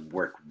that sort of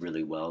work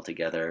really well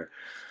together.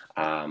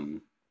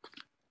 Um,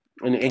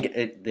 and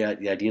the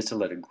idea is to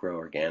let it grow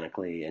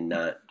organically and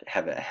not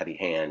have a heavy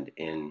hand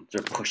in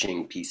sort of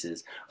pushing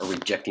pieces or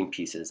rejecting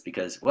pieces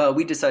because, well,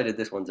 we decided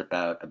this one's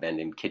about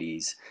abandoned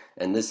kitties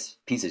and this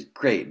piece is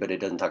great, but it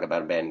doesn't talk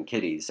about abandoned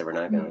kitties, so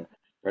Mm.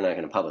 we're not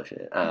gonna publish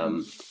it.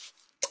 Mhm.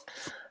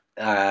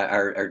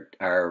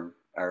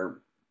 Our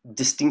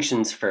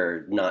distinctions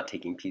for not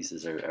taking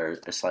pieces are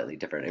slightly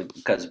different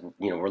because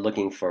we're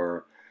looking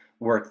for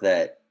work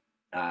that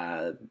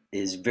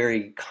is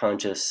very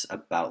conscious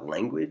about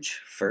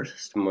language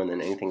first, more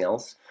than anything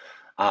else.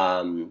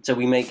 So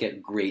we make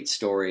it great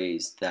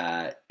stories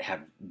that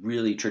have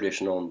really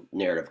traditional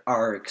narrative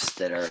arcs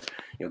that are,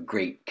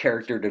 great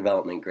character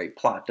development, great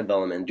plot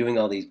development, doing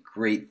all these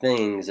great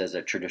things as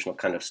a traditional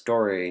kind of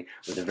story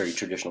with a very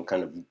traditional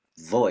kind of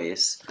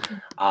voice.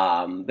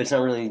 But that's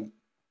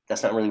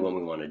not really what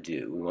we want to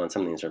do. We want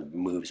something that sort of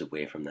moves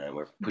away from that,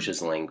 where it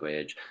pushes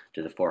language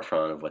to the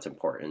forefront of what's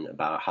important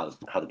about how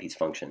the piece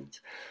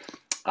functions.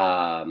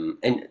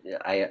 And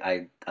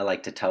I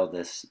like to tell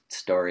this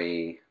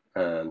story,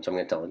 so I'm going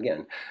to tell it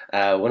again.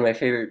 One of my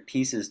favorite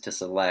pieces to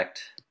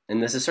select,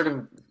 and this is sort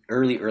of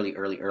early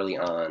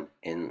on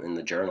in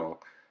the journal,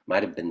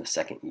 might have been the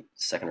second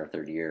or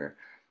third year,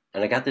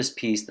 and I got this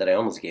piece that I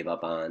almost gave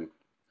up on.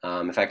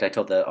 In fact, I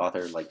told the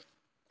author, like,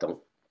 don't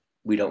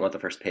we don't want the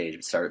first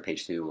page. Start at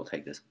page 2, and we'll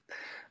take this.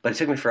 But it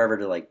took me forever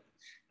to like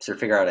sort of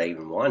figure out I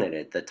even wanted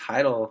it. The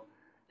title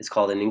is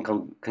called "An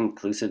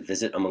Inconclusive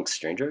Visit Amongst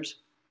Strangers."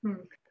 Hmm.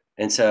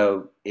 And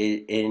so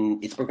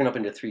it's broken up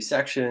into 3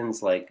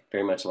 sections, like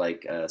very much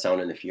like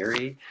Sound and the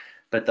Fury.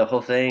 But the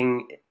whole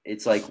thing,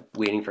 it's like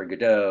waiting for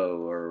Godot,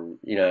 or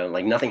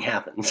like nothing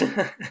happens,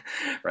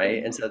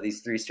 right? And so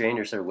these 3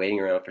 strangers are waiting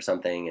around for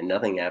something, and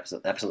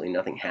absolutely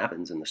nothing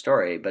happens in the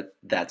story. But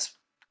that's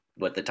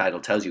what the title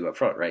tells you up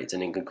front, right? It's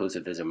an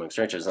inconclusive visit among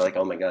strangers. Like,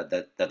 oh my God,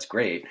 that's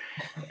great.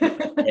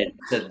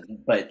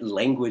 But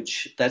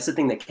language, that's the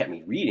thing that kept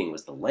me reading,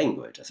 was the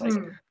language. It's like,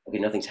 okay,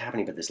 nothing's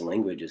happening, but this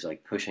language is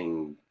like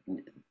pushing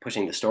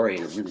the story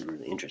in a really,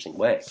 really interesting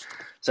way.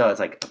 So it's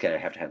like, okay, I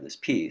have to have this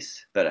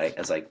piece, but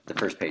it's like the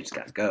first page has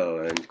got to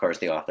go. And of course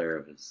the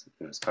author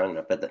was kind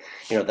enough, but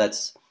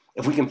that's,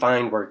 if we can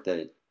find work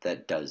that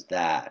does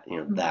that,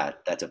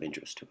 that's of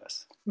interest to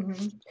us.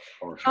 Mm-hmm.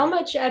 Sure. How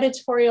much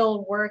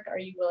editorial work are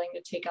you willing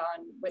to take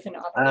on with an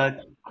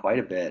author? Quite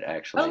a bit,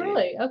 actually. Oh,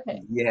 really?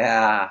 Okay.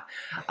 Yeah,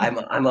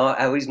 I'm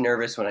always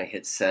nervous when I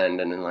hit send,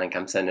 and then like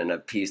I'm sending a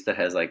piece that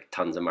has like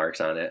tons of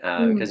marks on it,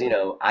 because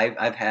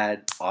I've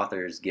had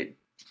authors get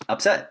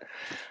upset.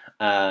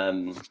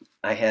 I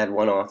had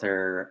one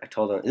author, I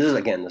told him,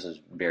 this is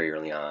very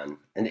early on,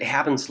 and it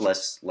happens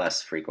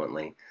less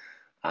frequently.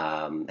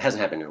 It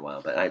hasn't happened in a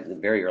while, but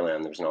very early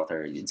on there was an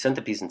author. He sent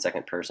the piece in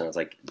second person. I was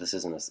like, this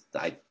isn't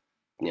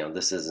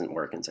this isn't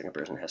work in second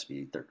person. It has to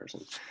be third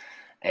person.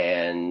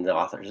 And the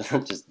author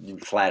just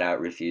flat out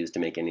refused to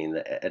make any of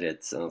the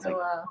edits. And I was like,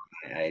 wow.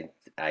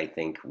 I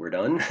think we're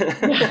done.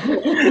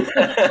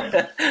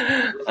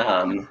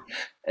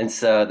 And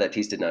so that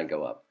piece did not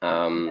go up.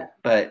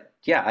 But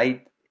yeah,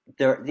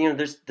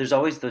 there's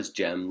always those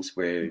gems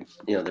where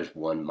there's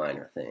one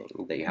minor thing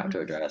that you have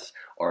to address,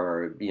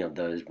 or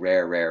those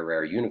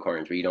rare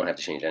unicorns where you don't have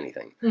to change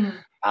anything.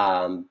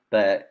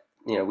 But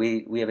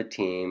we have a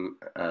team,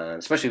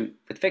 especially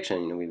with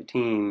fiction. We have a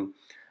team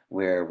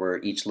where we're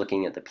each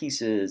looking at the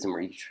pieces, and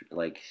we're each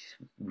like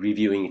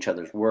reviewing each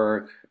other's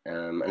work.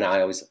 And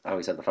I always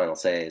have the final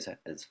say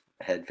as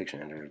head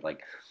fiction editor.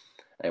 Like,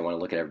 I want to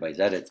look at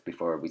everybody's edits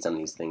before we send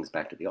these things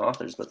back to the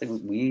authors. But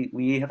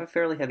we have a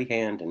fairly heavy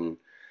hand and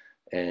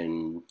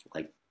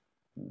like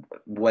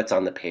what's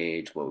on the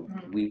page.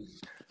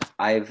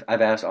 I've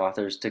asked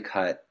authors to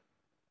cut.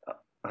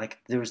 Like,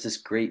 there was this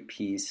great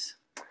piece.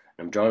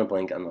 I'm drawing a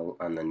blank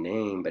on the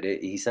name, but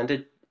he sent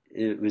it.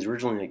 It was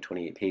originally like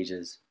 28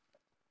 pages.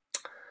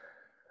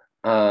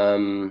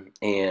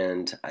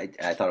 And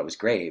I thought it was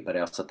great, but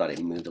I also thought it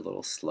moved a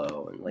little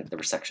slow, and like there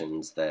were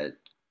sections that,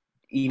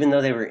 even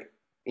though they were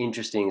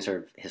interesting sort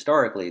of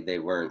historically, they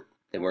were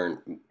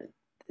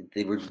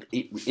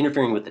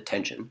interfering with the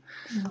tension.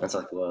 And it's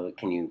like, well,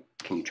 can you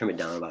trim it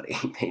down about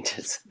 8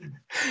 pages?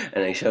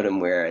 And I showed him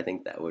where I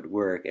think that would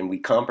work, and we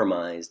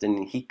compromised,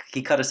 and he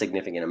cut a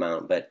significant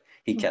amount, but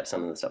he kept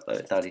some of the stuff that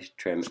I thought he should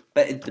trim.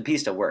 But the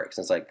piece still works.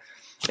 And it's like,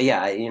 but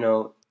yeah,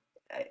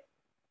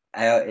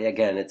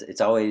 again,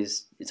 it's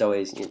always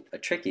a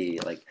tricky,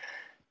 like,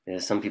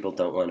 some people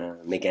don't want to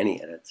make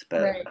any edits,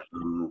 but right.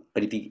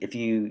 But if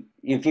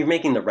you're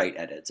making the right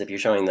edits, if you're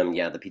showing them,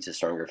 the piece is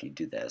stronger if you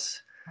do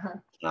this,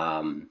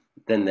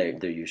 then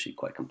they're usually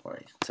quite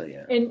compliant. So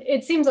yeah. And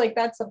it seems like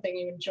that's something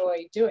you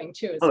enjoy doing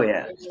too. Oh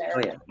yeah,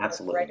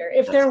 absolutely. Writer.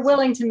 If they're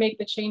willing to make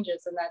the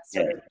changes, then that's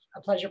sort of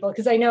a pleasurable.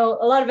 Because I know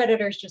a lot of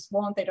editors just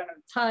won't. They don't have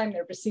time.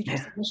 They're procedure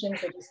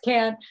submissions. They just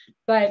can't.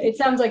 But it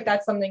sounds like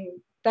that's something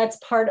that's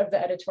part of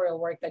the editorial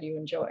work that you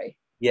enjoy.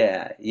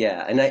 Yeah,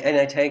 and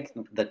I take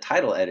the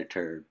title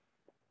editor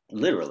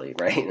literally,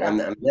 right? Yeah. I'm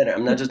an editor.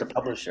 I'm not just a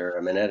publisher.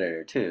 I'm an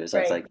editor too. So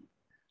it's like,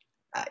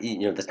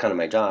 that's kind of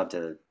my job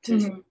to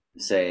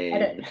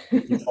say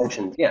the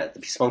functions. Yeah, the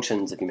piece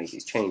functions if you make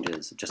these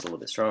changes just a little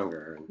bit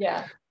stronger.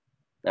 Yeah.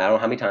 I don't know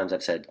how many times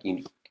I've said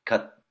you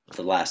cut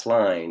the last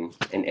line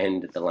and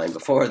end the line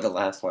before the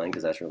last line,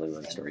 because that's really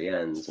where the story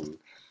ends. And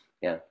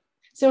yeah.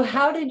 So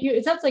how did you?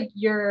 It sounds like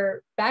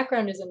your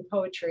background is in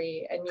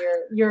poetry, and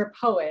you're a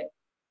poet.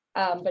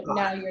 But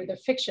now you're the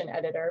fiction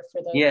editor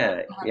for the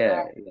yeah.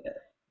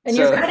 And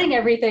so, you're cutting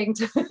everything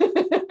to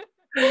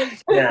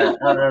Yeah,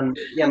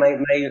 yeah.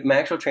 My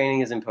actual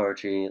training is in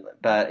poetry,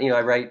 but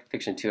I write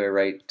fiction too. I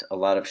write a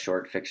lot of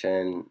short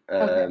fiction,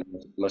 Okay.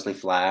 mostly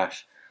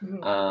flash,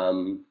 Mhm.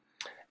 um,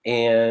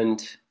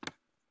 and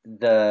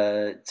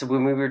the so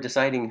when we were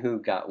deciding who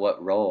got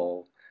what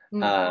role,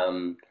 Mm.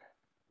 um,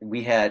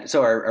 we had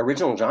so our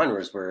original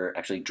genres were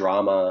actually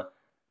drama,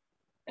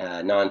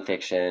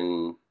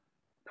 nonfiction,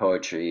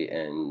 poetry,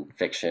 and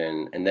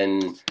fiction, and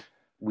then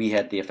we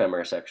had the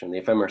ephemera section. The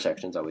ephemera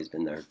section's always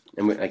been there,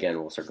 and again,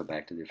 we'll circle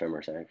back to the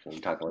ephemera section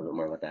and talk a little bit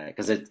more about that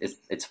because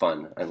it's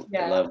fun. I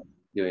Yeah. love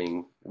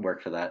doing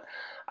work for that.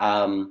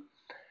 Um,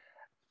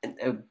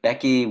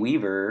 Becky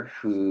Weaver,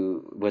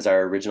 who was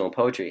our original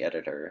poetry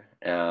editor,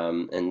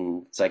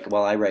 and it's like,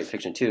 well, I write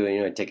fiction too.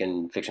 I'd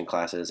taken fiction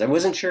classes. I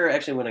wasn't sure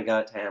actually when I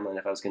got to Hamlin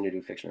if I was going to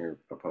do fiction or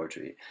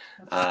poetry,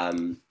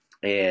 um,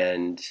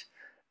 and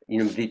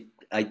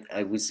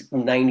I was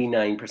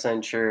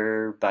 99%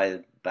 sure by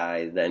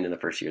the end of the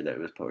first year that it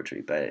was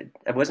poetry, but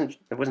I wasn't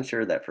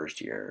sure that first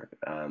year,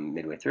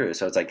 midway through.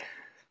 So it's like,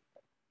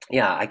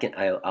 yeah,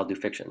 I'll do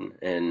fiction,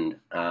 and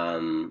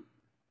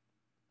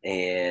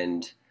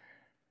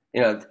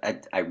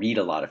I read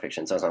a lot of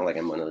fiction, so it's not like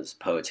I'm one of those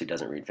poets who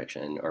doesn't read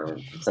fiction or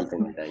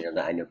something like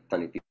that. I know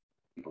plenty of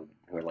people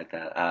who are like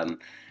that.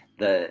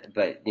 But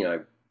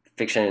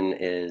fiction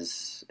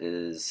is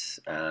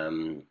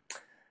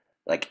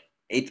like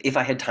if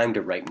I had time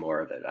to write more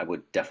of it, I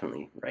would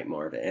definitely write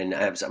more of it. And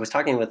I was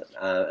talking with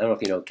I don't know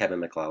if you know Kevin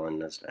McClellan.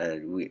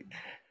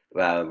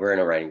 We're in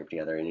a writing group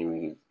together,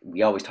 and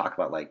we always talk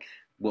about like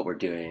what we're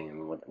doing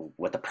and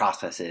what the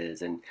process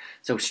is. And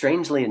so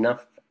strangely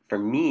enough, for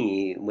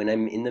me, when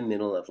I'm in the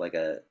middle of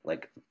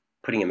like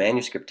putting a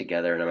manuscript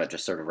together, and I'm not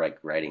just sort of like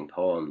writing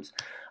poems,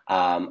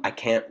 I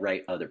can't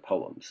write other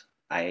poems.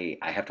 I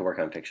have to work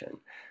on fiction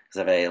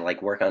because if I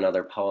like work on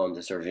other poems,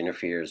 it sort of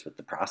interferes with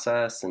the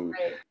process. And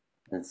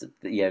Right.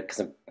 yeah,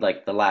 because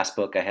like the last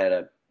book, I had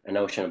a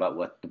notion about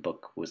what the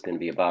book was going to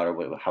be about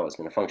or how it was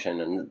going to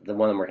function, and the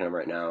one I'm working on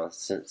right now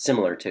is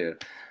similar too.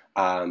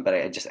 But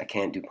I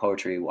can't do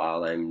poetry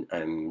while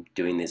I'm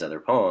doing these other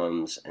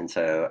poems, and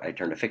so I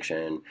turn to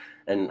fiction,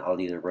 and I'll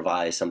either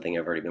revise something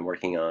I've already been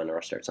working on or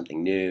I'll start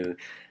something new,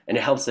 and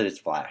it helps that it's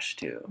flash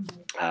too.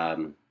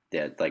 Mhm.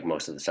 Yeah, like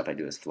most of the stuff I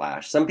do is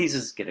flash. Some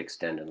pieces get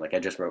extended. Like I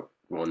just wrote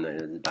one that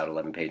is about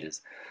 11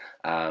 pages,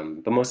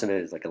 but most of it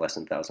is like less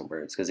than 1,000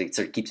 words because it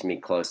sort of keeps me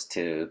close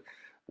to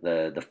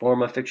the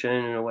form of fiction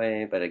in a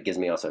way, but it gives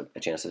me also a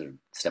chance to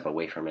step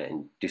away from it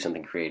and do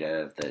something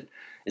creative that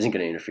isn't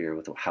going to interfere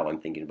with how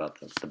I'm thinking about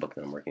the book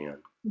that I'm working on.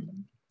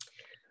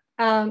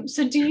 Mhm.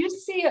 So do you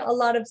see a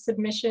lot of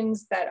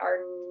submissions that are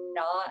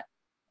not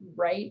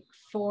right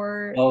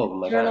for Oh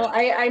my gosh. journal?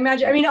 I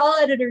imagine, I mean, all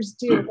editors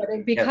do, but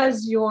Yeah.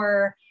 because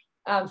your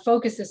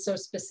focus is so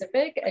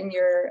specific and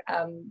your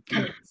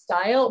kind of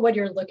style, what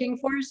you're looking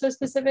for is so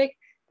specific,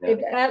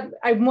 Yeah.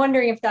 I'm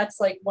wondering if that's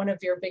like one of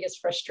your biggest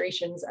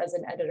frustrations as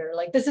an editor.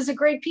 Like, this is a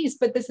great piece,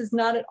 but this is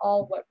not at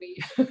all what we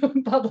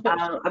publish.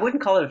 I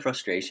wouldn't call it a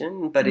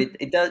frustration, but Mhm.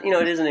 it does,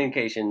 it is an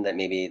indication that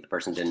maybe the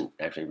person didn't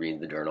actually read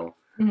the journal,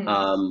 Mhm.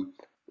 um,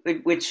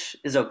 which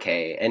is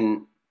okay.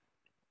 And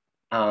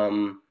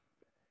um,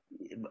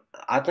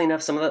 oddly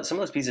enough, some of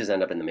those pieces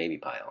end up in the maybe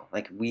pile.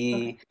 Like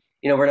Okay.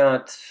 we're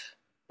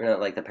not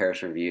like the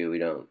Paris Review. We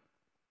don't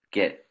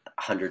get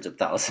hundreds of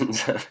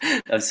thousands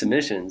of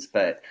submissions,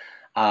 but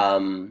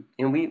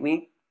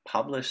we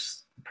publish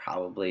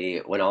probably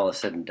when all is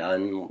said and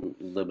done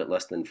a little bit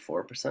less than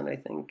 4%, I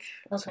think.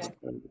 So, Okay.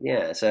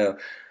 yeah, so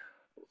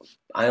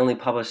I only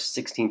publish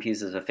 16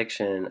 pieces of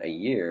fiction a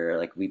year.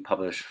 Like we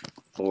publish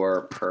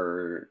four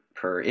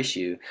per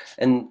issue,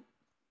 and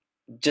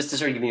just to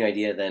sort of give you an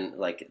idea then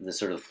like the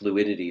sort of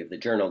fluidity of the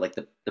journal, like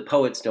the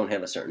poets don't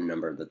have a certain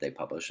number that they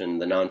publish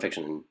and the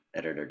nonfiction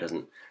editor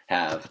doesn't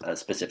have a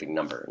specific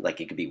number.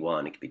 Like it could be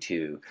one, it could be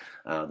two.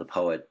 The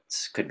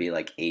poets could be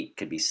like eight,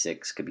 could be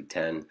six, could be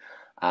 10.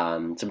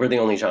 So we're the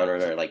only genre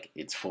where like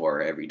it's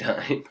four every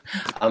time.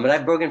 But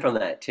I've broken from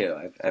that too.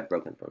 I've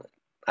broken from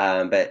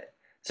it. But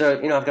so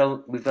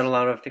we've got a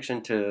lot of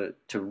fiction to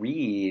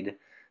read,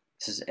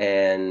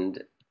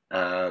 and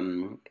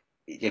um,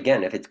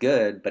 again, if it's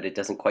good, but it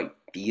doesn't quite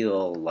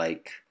feel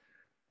like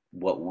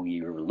what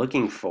we were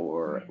looking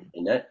for, Mhm.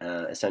 in that,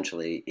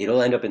 essentially,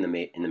 it'll end up in the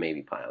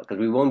maybe pile because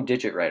we won't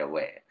ditch it right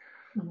away.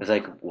 Mhm. It's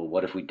like, well,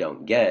 what if we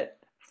don't get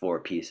four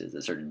pieces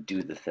that sort of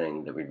do the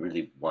thing that we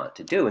really want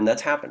to do? And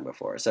that's happened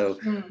before. So,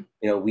 Mhm.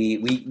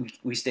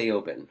 we stay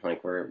open.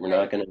 Like we're Right.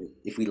 not gonna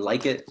if we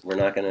like it, we're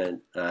not gonna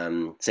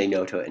say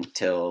no to it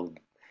until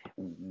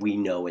we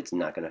know it's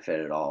not gonna fit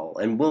at all.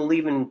 And we'll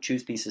even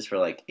choose pieces for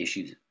like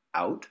issues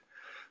out.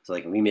 So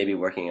like we may be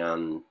working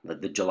on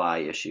the July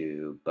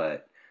issue,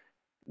 but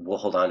we'll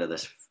hold on to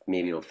this.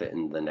 Maybe it'll fit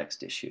in the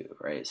next issue,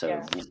 right? So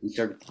Yeah. we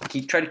sort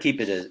of try to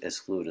keep it as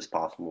fluid as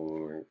possible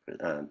when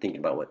we're thinking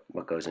about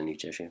what goes in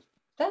each issue.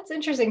 That's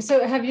interesting.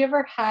 So have you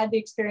ever had the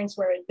experience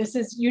where this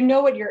is, you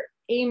know what you're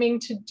aiming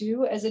to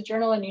do as a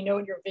journal and you know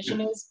what your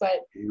vision is,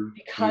 but Mhm. Mhm.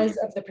 because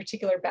of the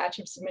particular batch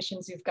of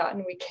submissions you've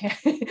gotten, we can't,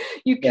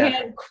 you Yeah,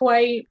 can't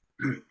quite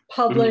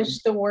publish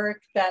the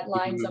work that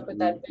lines up with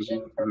that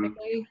vision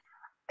perfectly.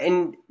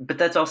 But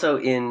that's also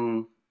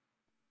in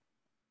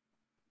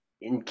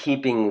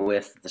keeping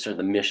with the sort of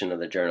the mission of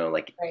the journal.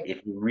 Like, Right.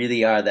 if you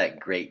really are that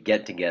great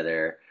get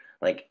together,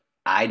 like,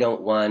 I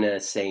don't want to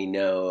say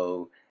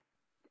no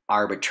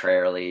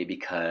arbitrarily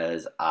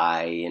because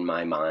I, in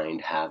my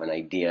mind, have an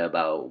idea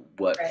about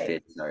what Right.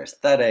 fits our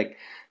aesthetic.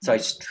 So I Mhm.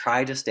 just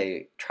try to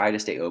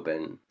stay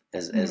open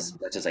as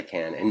Mhm. much as I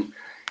can. And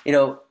you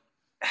know,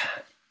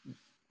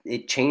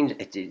 it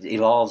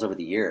evolves over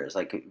the years.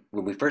 Like,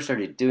 when we first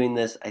started doing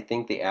this, I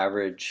think the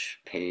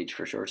average page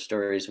for short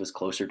stories was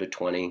closer to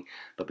 20,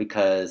 but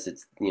because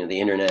it's, the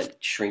internet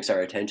shrinks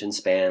our attention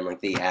span, like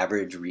the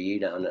average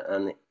read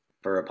on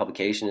for a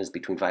publication is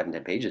between 5 and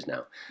 10 pages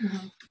now.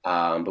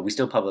 Mhm. But we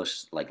still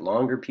publish like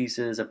longer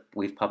pieces.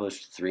 We've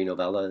published 3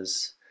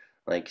 novellas,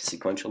 like,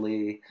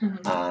 sequentially.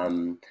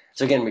 Mhm.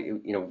 So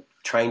again,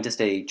 trying to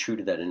stay true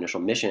to that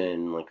initial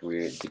mission, like,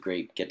 we're the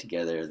great get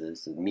together, the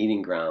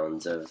meeting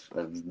grounds of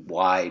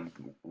wide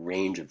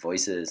range of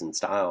voices and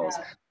styles.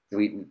 Yeah.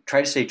 We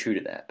try to stay true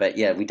to that. But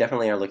yeah, we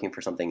definitely are looking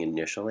for something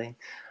initially.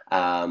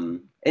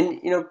 And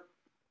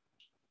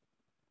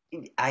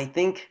I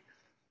think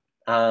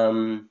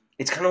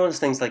it's kind of one of those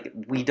things, like,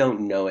 we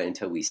don't know it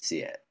until we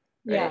see it,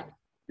 Yeah. right?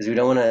 Because we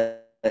don't want to.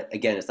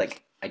 Again, it's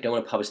like, I don't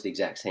want to publish the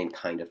exact same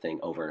kind of thing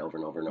over and over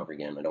and over and over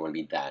again. I don't want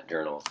to be that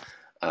journal.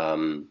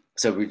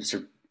 So we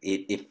sort of,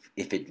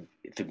 if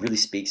it really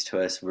speaks to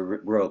us,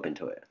 we're open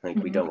to it. Like,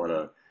 Mhm. we don't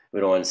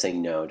want to say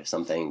no to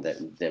something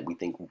that we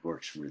think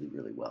works really,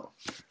 really well.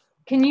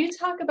 Can you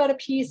talk about a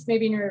piece,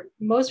 maybe in your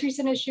most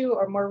recent issue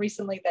or more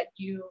recently, that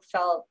you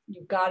felt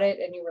you got it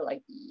and you were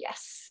like,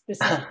 yes, this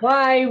is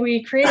why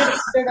we created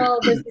this journal.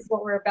 This is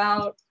what we're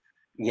about.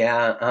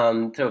 Yeah,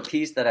 so a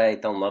piece that I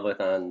fell in love with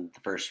on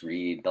the first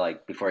read,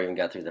 like before I even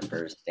got through the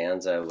first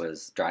stanza,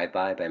 was Drive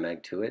By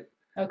Meg Tuitt.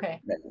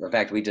 Okay. In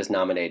fact, we just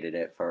nominated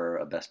it for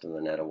a Best of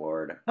the Net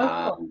award.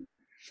 Oh, cool.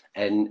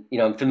 And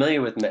I'm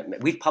familiar with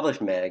Meg. We've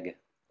published Meg.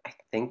 I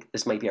think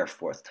this might be our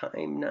fourth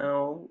time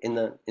now in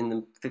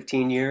the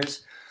 15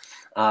 years.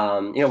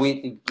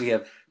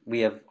 We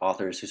have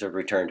authors who sort of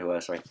return to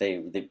us, right?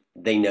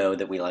 They know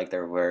that we like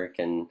their work,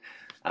 and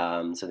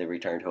so they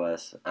return to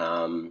us.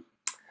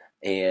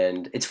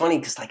 And it's funny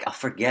because, like, I'll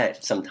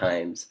forget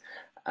sometimes.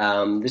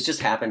 This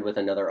just happened with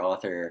another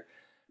author,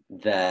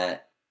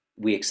 that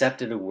we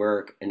accepted a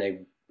work,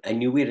 and I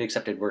knew we had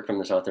accepted work from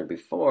this author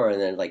before,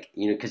 and then, like,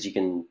 because you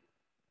can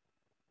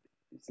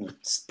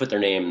put their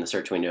name in the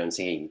search window and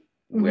see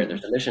where their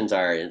Mhm. submissions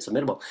are and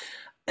submittable.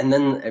 And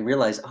then I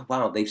realized, oh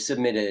wow, they've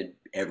submitted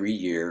every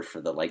year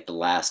for the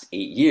last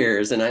 8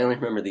 years, and I only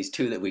remember these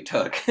two that we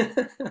took.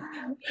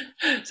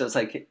 So it's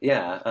like,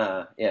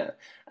 yeah, yeah.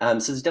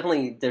 So there's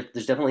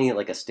definitely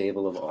like a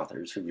stable of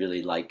authors who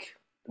really like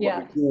what Yeah.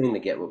 we're doing. They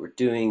get what we're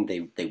doing.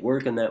 They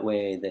work in that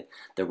way.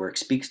 Their work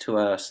speaks to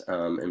us,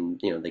 and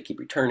they keep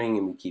returning,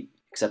 and we keep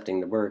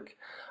accepting the work.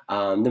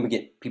 Then we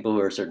get people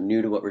who are sort of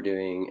new to what we're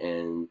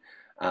doing,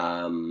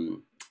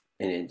 um,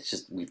 and it's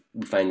just, we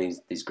find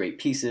these great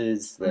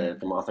pieces Mhm.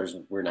 from authors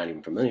we're not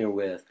even familiar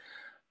with.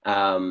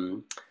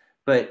 Um,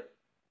 but,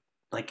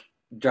 like,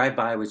 Drive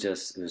By was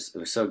just, it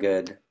was so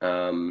good.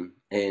 And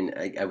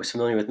I was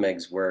familiar with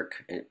Meg's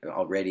work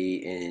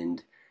already,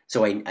 and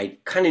so I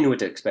kind of knew what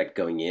to expect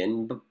going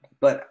in,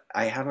 but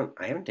I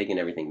haven't taken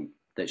everything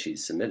that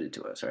she's submitted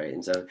to us, right?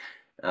 And so,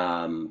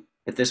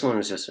 but this one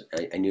was just,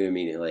 I knew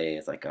immediately.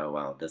 It's like, oh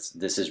wow, this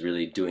is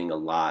really doing a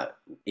lot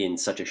in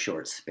such a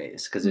short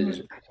space, because it is.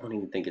 Mhm. I don't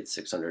even think it's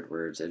 600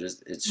 words.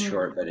 It's Mhm.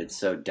 short, but it's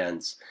so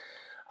dense.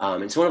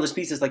 It's one of those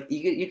pieces, like,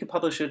 you could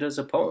publish it as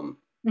a poem.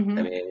 I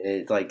Mhm. mean,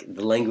 it's like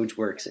the language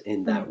works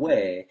in that Mhm.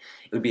 way.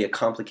 It would be a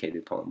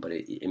complicated poem, but I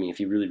mean, if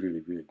you really,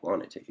 really, really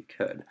wanted to, you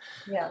could.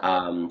 Yeah.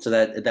 So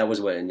that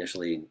was what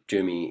initially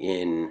drew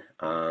me in.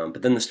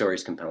 But then the story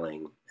is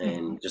compelling, Mhm.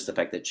 and just the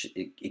fact that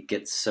it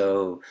gets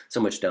so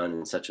much done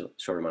in such a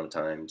short amount of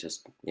time.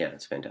 Just, yeah,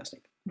 it's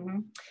fantastic.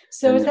 Mhm.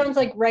 So it And sounds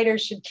like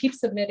writers should keep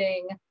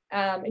submitting.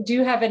 Do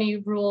you have any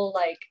rule,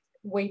 like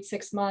wait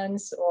 6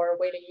 months or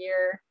wait a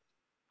year?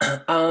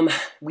 um,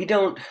 we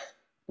don't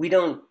we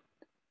don't.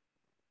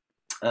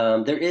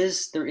 There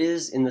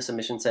is in the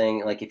submission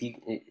saying, like, if you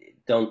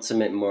don't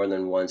submit more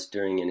than once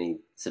during any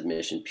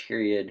submission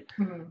period.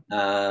 Mhm.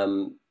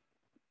 Um,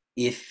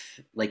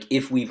 if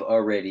we've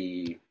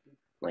already,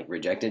 like,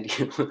 rejected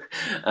you,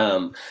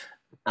 um,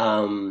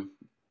 um,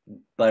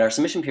 but our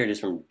submission period is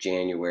from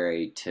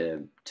January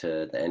to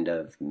the end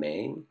of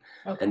May, and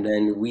Okay.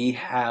 then we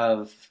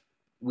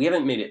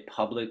haven't made it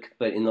public,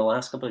 but in the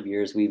last couple of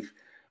years we've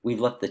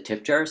left the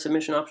tip jar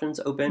submission options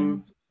open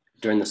Mhm.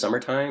 during the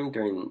summertime,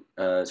 during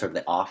sort of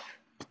the off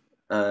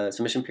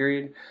submission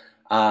period.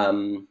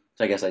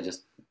 So I guess I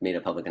just made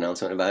a public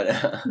announcement about it.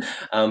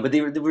 But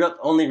the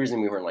only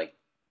reason we weren't, like,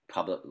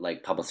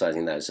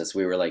 publicizing that is just,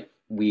 we were like,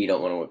 we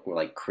don't want to,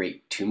 like,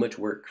 create too much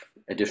work,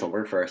 additional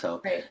work for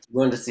ourselves. Right. So we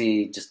wanted to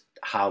see just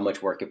how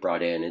much work it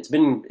brought in. It's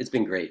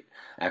been great,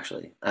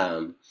 actually.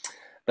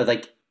 But,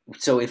 like,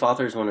 so if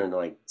authors wanted to,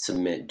 like,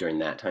 submit during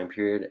that time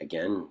period,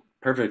 again,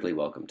 perfectly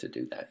welcome to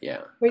do that.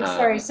 Yeah. Wait,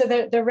 sorry. So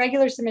the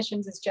regular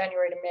submissions is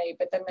January to May,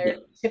 but then there Yeah. are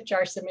tip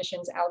jar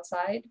submissions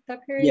outside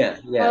that period? Yeah.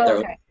 Yeah. Oh, They're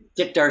okay.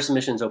 tip jar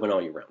submissions open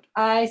all year round.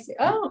 I see.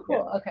 Oh, Yeah.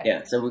 cool. Okay.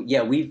 Yeah. So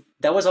yeah,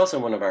 that was also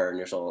one of our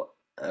initial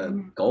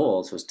Mhm.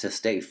 goals was to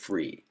stay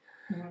free.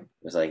 Mhm. It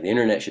was like the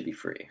internet should be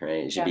free,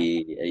 right? Yeah.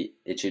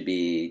 It should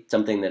be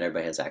something that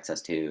everybody has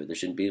access to. There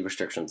shouldn't be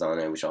restrictions on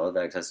it. We should all have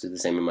access to the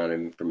same amount of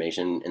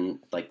information and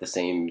like the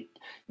same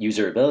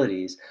user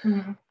abilities.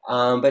 Mhm.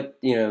 But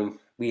you know,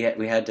 we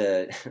had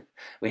to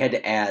we had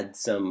to add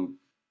some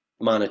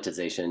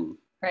monetization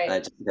Right.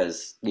 just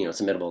because you know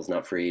Submittable is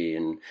not free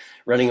and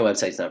running a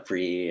website's not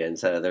free, and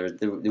so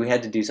we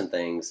had to do some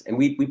things, and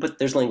we put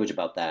there's language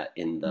about that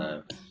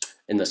Mhm.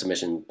 in the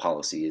submission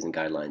policies and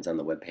guidelines on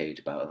the webpage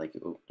about like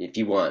if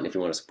you want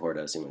to support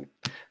us, you want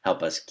to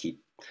help us keep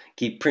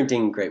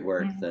printing great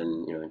work, Mhm.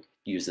 then you know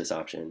use this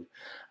option.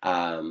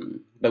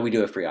 But we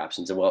do have free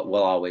options, and we'll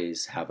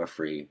always have a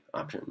free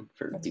option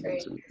for That's people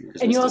great. to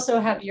because And we you still. also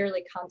have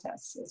yearly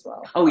contests as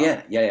well. Oh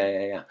yeah,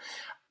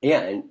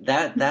 and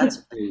that's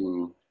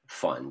been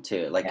fun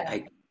too. Like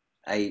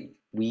Yeah.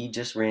 we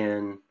just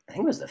ran. I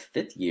think it was the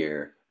fifth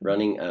year Mhm.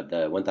 running of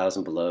the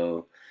 1,000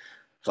 below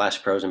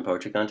Flash Prose and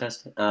Poetry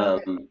contest.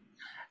 Okay.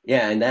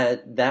 Yeah, and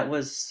that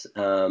was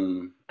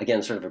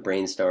again sort of a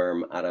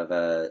brainstorm out of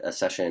a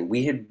session.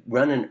 We had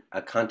run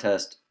a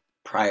contest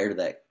prior to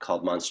that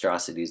called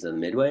Monstrosities of the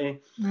Midway.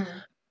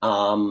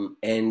 Mhm.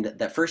 And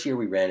that first year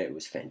we ran it, it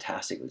was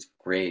fantastic. It was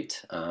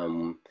great.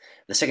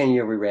 The second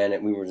year we ran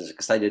it, we were just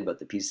excited about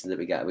the pieces that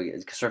we got. We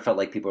sort of felt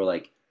like people were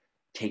like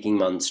taking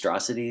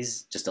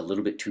monstrosities just a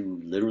little bit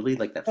too literally.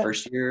 Like that Oh.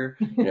 first year,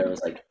 you know, it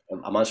was like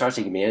a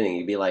monstrosity can be anything.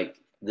 It'd be like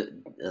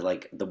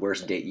the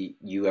worst date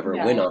you ever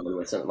went Yeah. on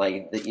with something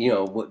like you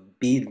know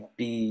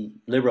be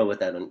liberal with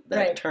that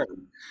Right.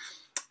 term.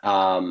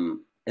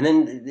 And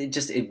then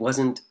it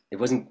wasn't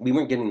we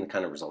weren't getting the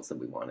kind of results that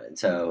we wanted, Mhm.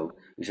 so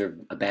we sort of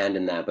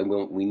abandoned that. But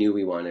we knew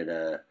we wanted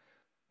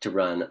to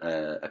run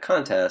a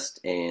contest,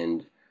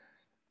 and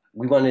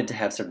we wanted to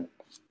have sort of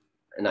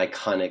an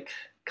iconic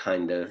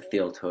kind of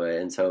feel to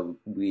it. And so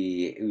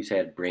we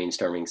had a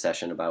brainstorming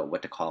session about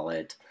what to call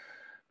it,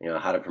 you know,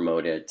 how to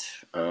promote it,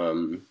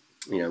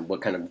 you know,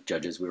 what kind of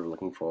judges we were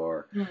looking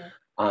for. Mhm.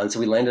 And so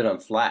we landed on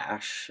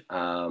Flash,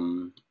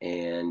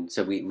 and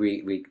so we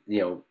you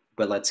know,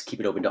 but let's keep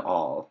it open to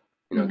all,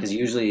 you know, because Mhm.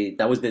 usually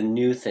that was the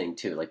new thing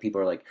too. Like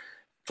people are like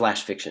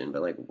Flash fiction,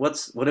 but like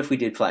what if we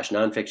did Flash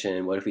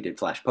nonfiction? What if we did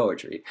Flash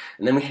poetry?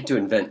 And then we had to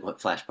invent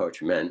what Flash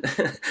poetry meant.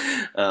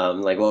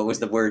 Like what was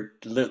the word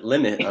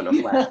limit on a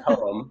Flash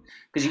poem?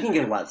 Because you can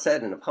get a lot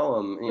said in a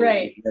poem. You know, if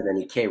Right. you have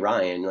any Kay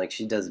Ryan, like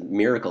she does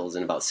miracles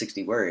in about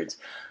 60 words.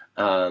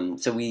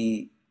 So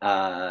we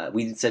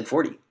said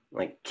 40.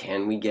 Like,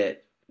 can we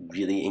get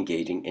really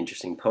engaging,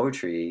 interesting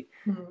poetry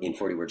Mhm. in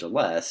 40 words or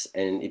less?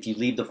 And if you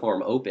leave the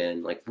form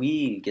open, like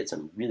we get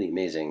some really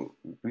amazing,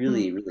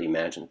 really, Mhm. really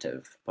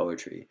imaginative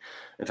poetry.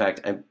 In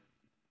fact, I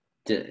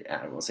don't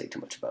want to say too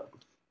much about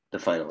the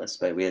finalists,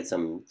 but we had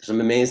some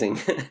amazing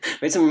we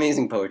had some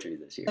amazing poetry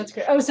this year. That's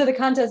great. Oh, so the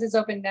contest is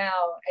open now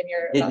and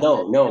you're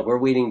about to. No, we're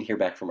waiting to hear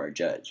back from our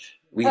judge.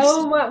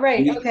 Oh,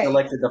 right. We've Okay.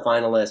 selected the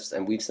finalists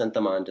and we've sent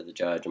them on to the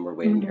judge, and we're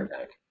waiting to hear Mhm.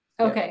 back.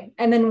 Yeah. Okay.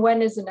 And then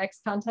when is the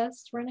next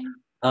contest running?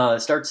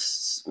 It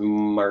starts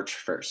March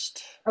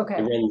 1st. It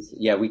Okay. runs,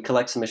 yeah, we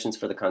collect submissions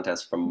for the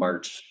contest from Mhm.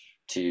 March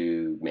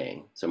to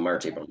May. So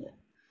March, Okay. April,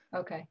 May.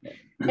 Okay. Yeah.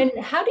 And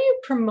how do you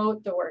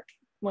promote the work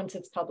once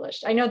it's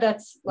published? I know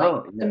that's like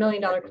Oh, the yeah.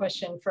 million-dollar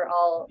question for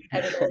all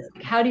editors.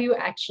 Like, how do you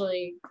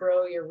actually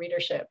grow your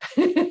readership?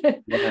 Do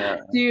Yeah.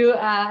 you,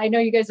 I know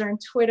you guys are on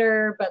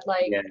Twitter, but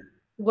like Yeah.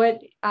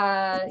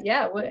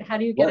 how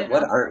do you get it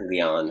What out aren't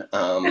we on?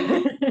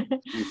 there?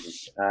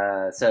 Jesus.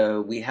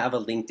 So we have a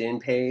LinkedIn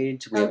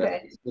page, we have a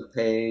Okay. Facebook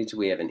page,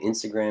 we have an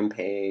Instagram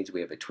page,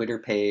 we have a Twitter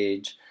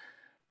page.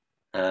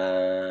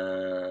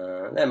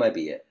 That might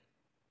be it.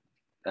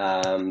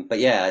 But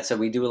yeah, so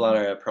we do a lot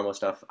of promo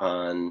stuff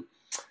on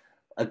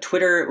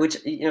Twitter,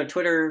 which you know,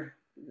 Twitter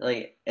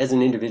like as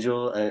an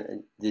individual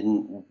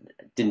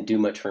didn't do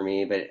much for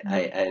me, but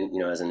Mhm. you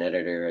know, as an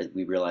editor,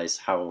 we realized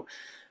how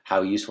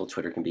useful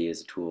Twitter can be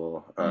as a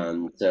tool.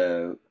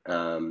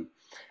 Mhm.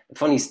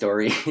 Funny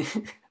story.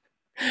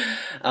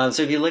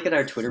 So if you look at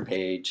our Twitter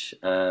page,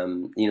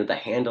 you know, the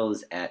handle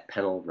is at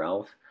Pennel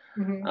Ralph.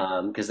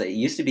 Mhm. Because it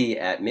used to be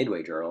at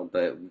Midway Journal,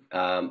 but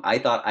I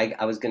thought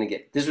I was gonna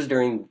get this was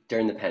during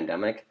the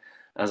pandemic.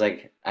 I was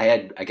like,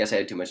 I guess I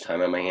had too much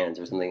time on my hands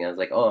or something. I was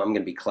like, oh, I'm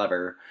gonna be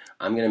clever.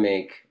 I'm gonna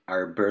make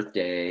our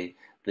birthday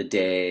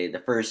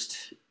the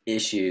first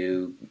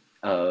issue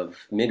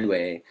of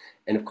Midway,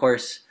 and of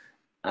course,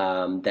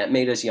 that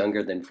made us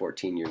younger than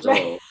 14 years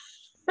Right. old,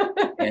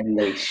 and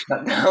they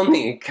shut down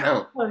the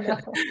account. Oh no.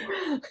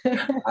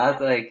 I was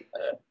like,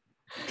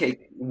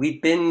 okay,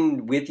 we've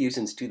been with you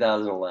since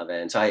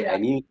 2011. So Yeah.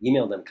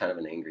 emailed them kind of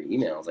an angry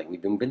email. I was like,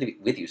 we've been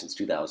with you since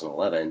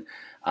 2011.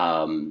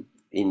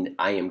 And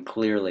I am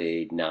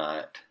clearly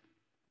not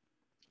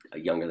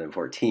younger than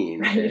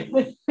 14. Right. And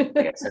like,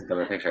 I sent them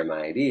a picture of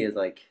my ID. It's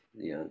like,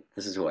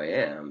 this is who I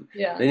am.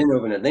 Yeah. They didn't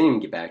open it. They didn't even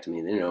get back to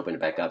me. They didn't open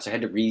it back up. So I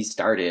had to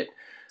restart it.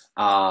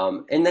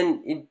 And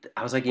then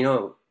I was like,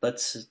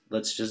 let's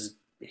just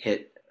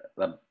hit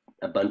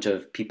a bunch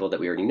of people that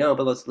we already know,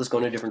 but let's go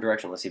in a different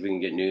direction. Let's see if we can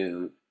get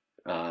new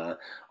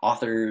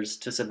authors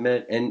to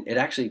submit. And it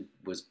actually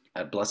was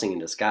a blessing in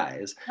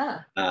disguise.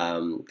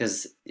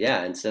 Because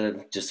instead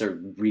of just sort of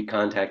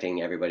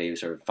recontacting everybody who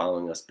sort of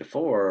following us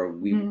before,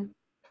 we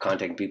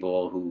contacted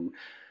people who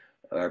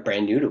are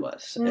brand new to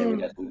us, and we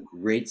got some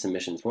great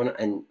submissions.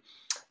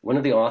 One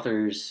of the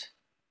authors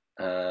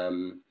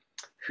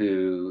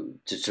who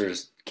just sort of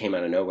came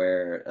out of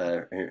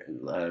nowhere.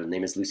 Her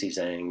name is Lucy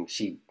Zhang.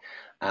 She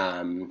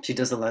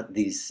does a lot of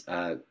these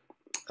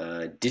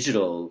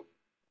digital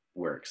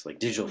works, like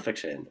digital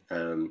fiction.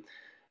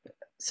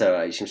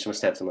 So she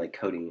must have some like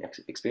coding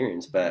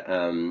experience, but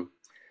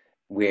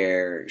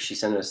where she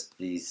sent us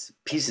these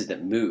pieces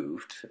that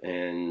moved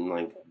and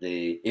like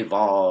they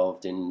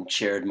evolved and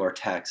shared more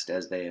text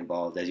as they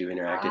evolved, as you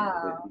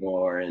interacted with it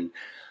more. And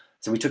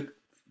so we took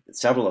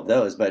several of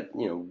those, but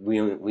we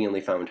only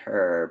found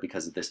her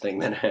because of this thing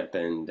that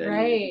happened,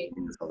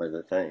 and this whole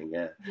other thing.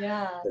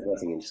 The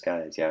blessing in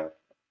disguise.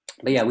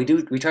 But yeah, we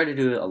try to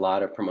do a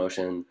lot of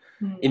promotion,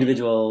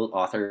 individual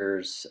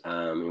authors,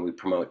 and we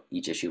promote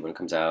each issue when it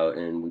comes out,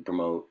 and we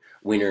promote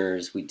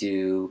winners. We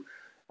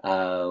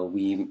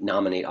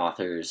nominate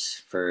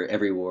authors for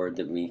every award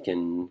that we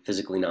can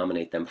physically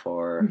nominate them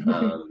for.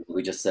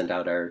 We just sent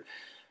out our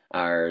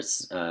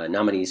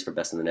nominees for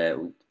Best in the Net.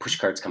 Push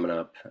Cart's coming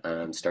up,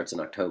 starts in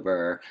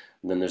October.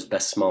 And then there's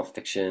Best Small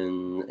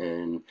Fiction,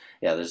 and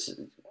there's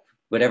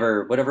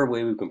whatever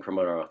way we can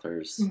promote our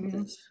authors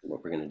is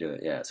what we're going to do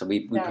it. So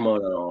we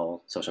promote on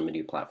all social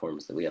media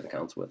platforms that we have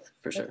accounts with,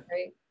 for sure. That's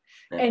great.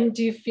 And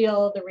do you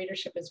feel the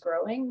readership is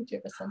growing? Do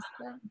you have a sense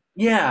of that?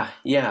 Yeah.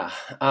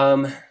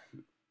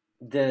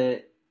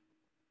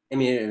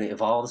 It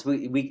evolves.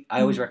 I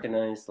always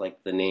recognize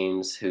like the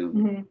names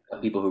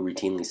people who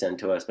routinely send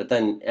to us, but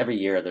then every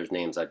year there's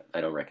names I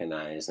don't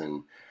recognize,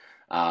 and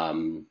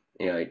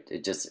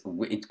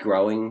it's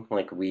growing.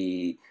 Like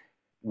we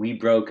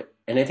broke,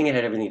 and I think it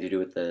had everything to do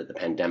with the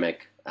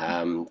pandemic,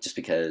 just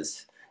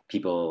because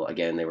people,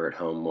 again, they were at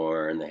home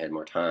more and they had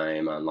more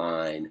time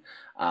online.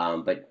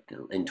 But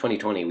in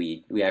 2020,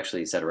 we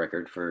actually set a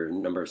record for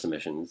number of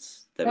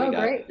submissions that we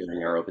got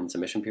during our open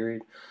submission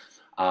period.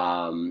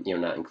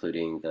 Not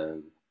including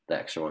the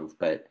extra ones,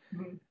 but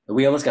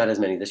we almost got as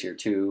many this year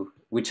too,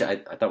 which I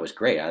thought was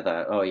great. I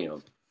thought,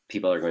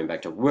 people are going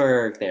back to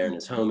work, they aren't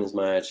as home as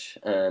much,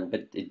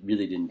 but it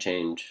really didn't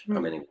change how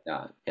many we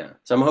got.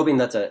 So I'm hoping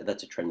that's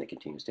a trend that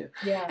continues too.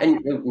 And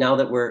now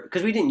that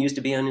because we didn't used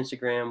to be on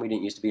Instagram, we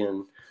didn't used to be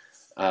on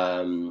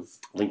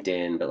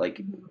LinkedIn, but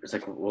like it's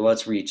like, well,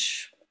 let's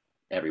reach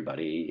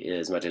everybody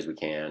as much as we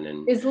can.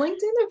 And is LinkedIn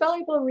a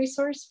valuable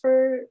resource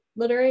for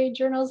literary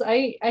journals?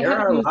 I there have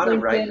are a used lot LinkedIn.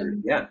 Of writers.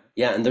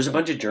 And there's a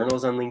bunch of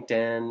journals on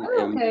LinkedIn.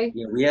 Okay.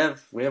 And we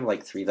have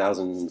like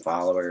 3,000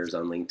 followers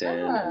on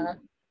LinkedIn.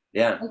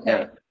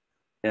 Okay.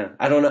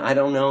 I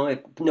don't know if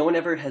no one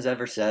has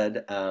ever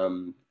said,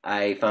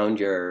 I found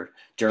your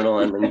journal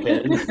on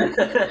LinkedIn.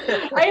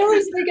 I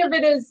always think of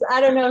it as,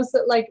 I don't know, so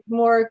like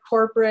more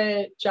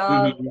corporate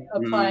job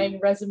applying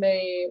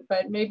resume,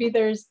 but maybe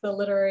there's the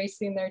literary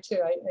scene there too.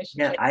 I should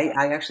check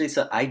I actually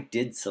I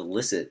did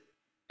solicit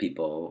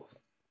people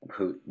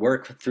who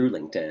work through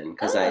LinkedIn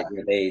because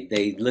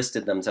they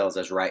listed themselves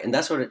as and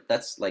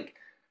that's like,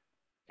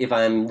 if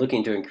I'm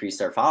looking to increase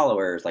their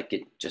followers, like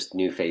get just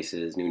new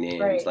faces, new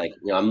names, like,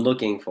 I'm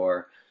looking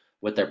for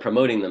what they're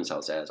promoting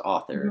themselves as,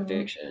 author,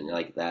 fiction,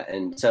 like that.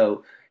 And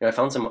so, I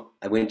found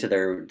I went to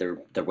their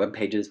web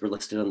pages were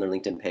listed on their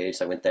LinkedIn page.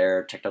 So I went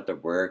there, checked out their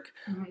work,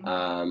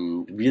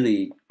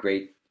 really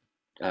great,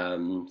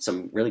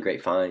 some really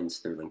great finds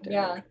through LinkedIn.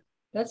 Yeah,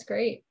 that's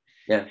great.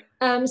 Yeah.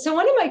 So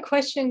one of my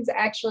questions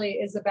actually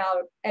is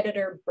about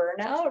editor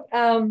burnout,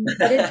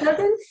 but it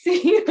doesn't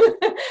seem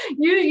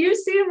you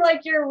seem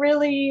like you're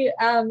really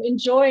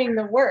enjoying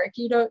the work.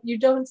 You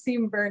don't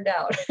seem burned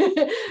out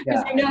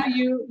because I know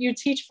you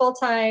teach full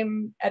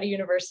time at a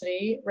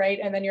university, right?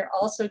 And then you're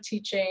also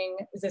teaching,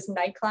 is this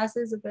night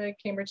classes at the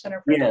Cambridge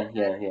Center for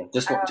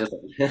Just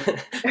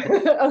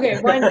okay,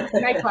 one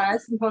night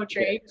class in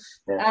poetry,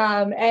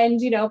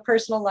 and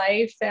personal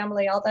life,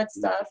 family, all that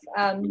stuff.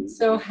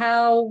 So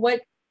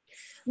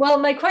well,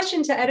 my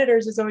question to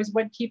editors is always,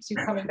 what keeps you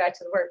coming back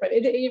to the work? But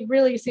it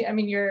really seems, I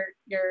mean, you're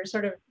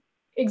sort of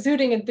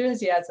exuding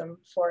enthusiasm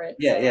for it.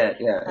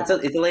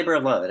 It's a labor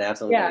of love. It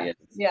absolutely is.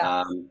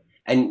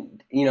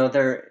 And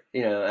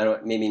I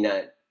don't, maybe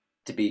not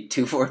to be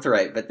too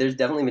forthright, but there's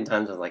definitely been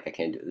times I was like, I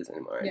can't do this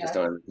anymore. I just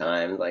don't have the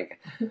time.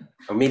 Like,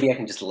 or maybe I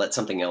can just let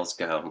something else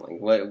go. I'm like,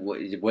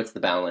 what's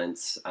the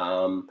balance?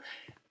 And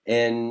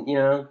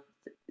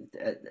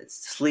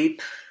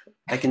sleep,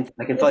 I can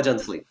fudge on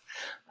sleep,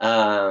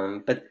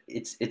 but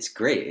it's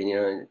great,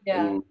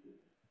 and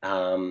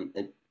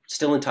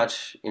still in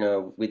touch,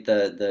 with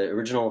the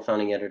original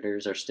founding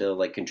editors are still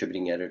like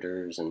contributing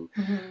editors, and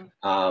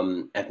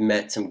I've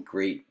met some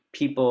great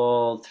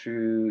people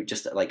through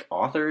just like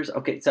authors.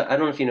 Okay, so I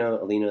don't know if you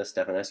know Alina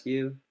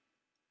Stefanescu,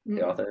 the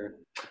Mm-mm. author.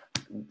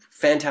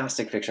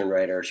 Fantastic fiction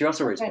writer. She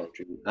also writes Okay.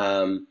 poetry.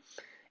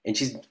 And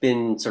she's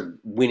been sort of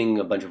winning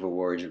a bunch of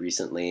awards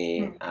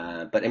recently.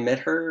 Mm. But I met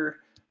her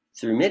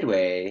through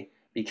Midway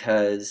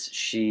because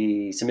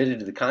she submitted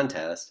to the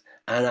contest,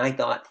 and I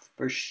thought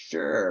for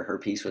sure her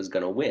piece was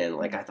going to win.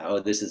 Like I thought, oh,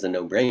 this is a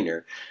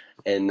no-brainer.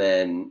 And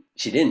then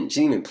she didn't. She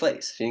didn't even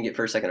place. She didn't get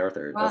first, second, or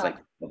third. I was like,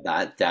 Wow.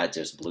 well, that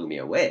just blew me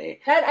away.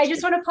 That I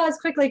just want to pause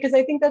quickly because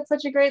I think that's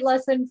such a great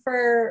lesson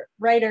for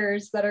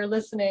writers that are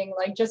listening.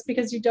 Like just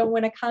because you don't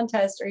win a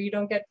contest or you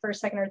don't get first,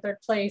 second, or third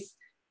place,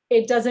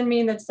 it doesn't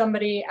mean that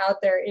somebody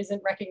out there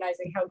isn't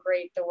recognizing how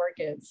great the work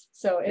is.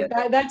 So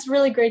Yeah. that's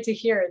really great to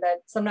hear that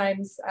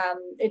sometimes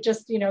it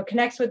just,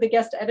 connects with the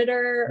guest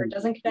editor or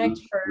doesn't connect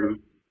for Mhm.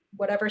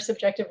 whatever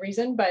subjective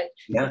reason, but it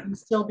Yeah. can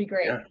still be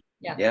great. Yeah.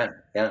 Yeah. Yeah,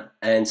 yeah.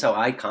 And so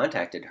I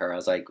contacted her. I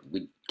was like,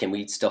 can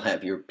we still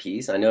have your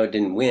piece? I know it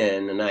didn't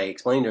win. And I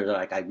explained to her,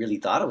 like, I really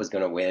thought it was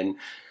going to win.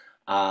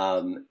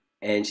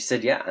 And she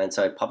said, yeah. And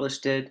so I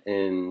published it.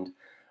 And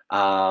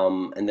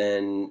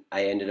then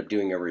I ended up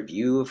doing a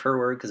review of her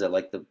work because I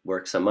liked the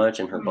work so much.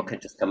 And her book Mm.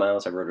 had just come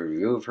out. So I wrote a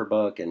review of her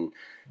book. And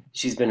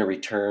she's been a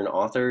return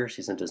author.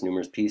 She sent us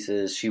numerous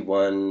pieces. She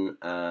won,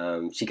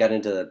 she got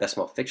into Best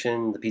Small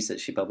Fiction, the piece that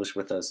she published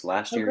with us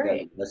last Oh, year, got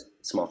great. into Best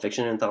Small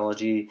Fiction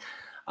Anthology.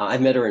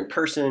 I've met her in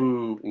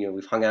person.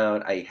 We've hung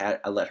out. I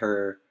let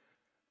her.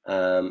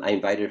 I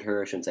invited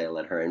her. I shouldn't say I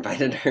let her. I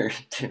invited her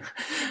to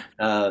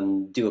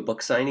do a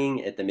book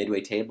signing at the Midway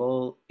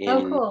table Oh,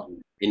 in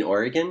cool.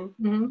 Oregon.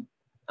 Hmm.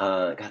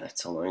 God,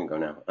 that's so long ago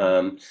now.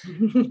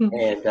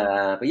 And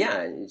but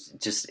yeah,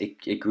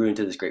 it grew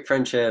into this great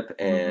friendship,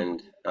 Hmm.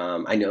 and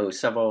I know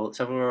several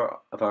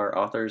of our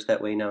authors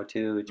that way now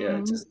too. Yeah,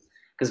 Hmm. just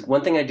because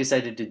one thing I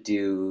decided to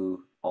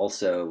do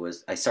also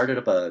was I started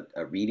up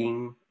a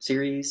reading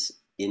series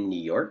in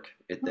New York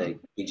at the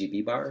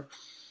KGB bar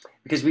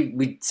because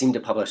we seem to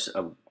publish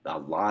a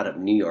lot of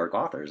New York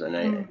authors,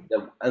 and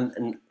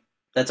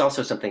that's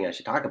also something I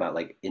should talk about,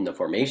 like in the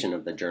formation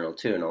of the journal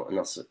too, and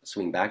I'll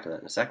swing back to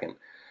that in a second.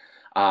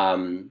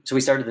 So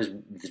we started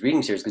this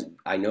reading series because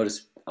I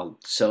noticed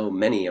so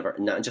many of our,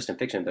 not just in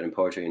fiction, but in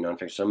poetry and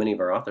nonfiction, so many of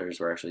our authors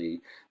were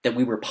actually that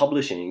we were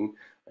publishing.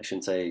 I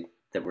shouldn't say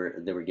that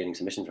we're getting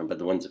submissions from, but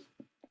the ones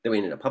that we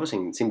ended up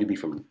publishing seemed to be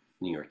from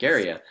New York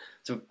area.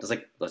 So I was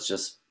like, let's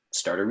just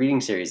start a reading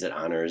series that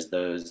honors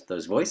those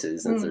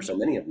voices, since there's Mm. so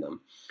many of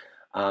them.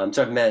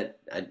 So I've met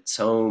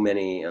so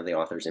many of the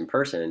authors in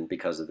person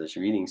because of this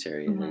reading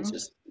series, and it's Hmm.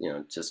 just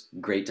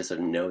just great to sort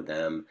of know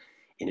them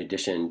in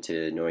addition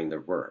to knowing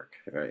their work.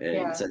 Right? And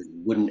Yeah. so I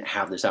wouldn't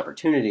have this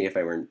opportunity if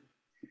I weren't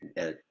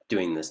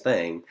doing this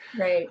thing.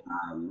 Right.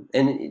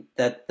 And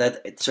that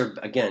it sort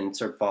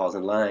of falls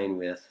in line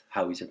with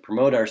how we should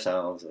promote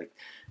ourselves, like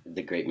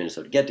the Great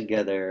Minnesota Get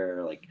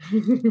Together, like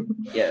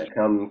yeah,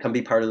 come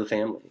be part of the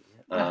family.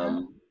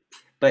 Uh-huh.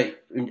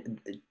 But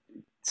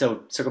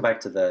so circle back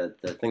to the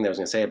thing that I was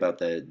going to say about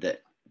the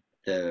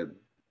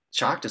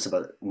shocked us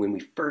about when we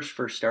first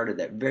started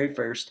that very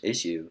first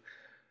issue.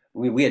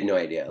 We had no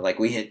idea. Like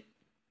we hit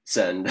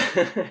send.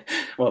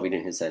 Well, we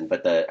didn't hit send,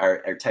 but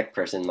our tech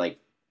person like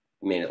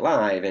made it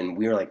live, and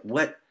we were like,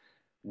 what?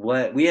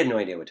 We had no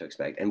idea what to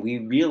expect, and we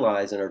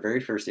realized in our very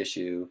first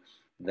issue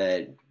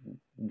that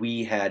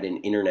we had an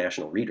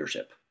international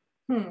readership.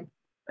 Hmm.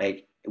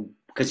 Like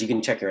because you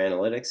can check your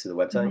analytics through the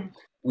website. Mhm.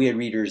 We had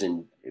readers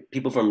and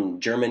people from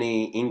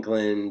Germany,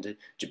 England,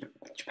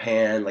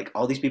 Japan, like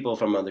all these people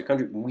from other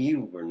countries. We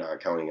were not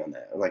counting on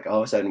that. Like all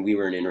of a sudden, we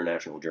were an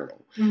international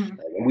journal, Mhm.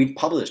 and we've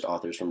published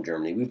authors from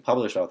Germany. We've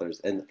published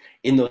authors, and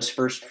in those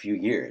first few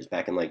years,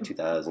 back in like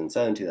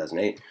 2007,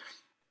 2008,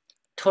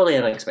 totally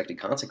unexpected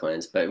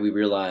consequence. But we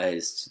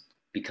realized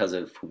because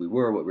of who we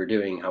were, what we we're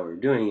doing, how we were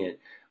doing it,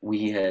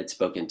 we had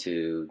spoken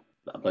to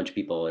a bunch of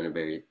people in a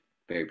very,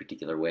 very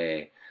particular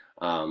way.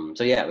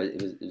 So yeah,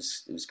 it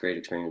was a great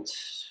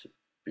experience.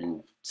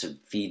 And so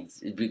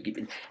feeds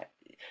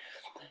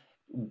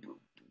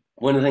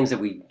one of the things that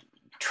we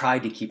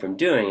tried to keep from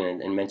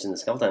doing and mentioned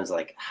this a couple times,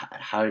 like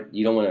how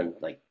you don't want to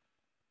like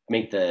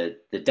make the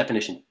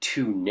definition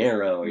too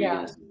narrow, or you're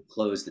going Yeah. to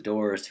close the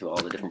doors to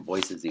all the different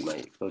voices you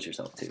might expose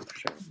yourself to, for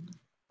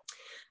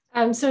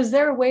sure. So is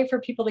there a way for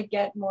people to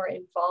get more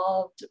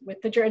involved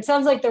with the journal? It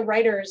sounds like the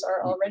writers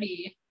are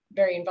already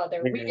very involved.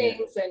 There are Yeah.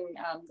 readings and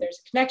there's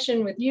a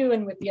connection with you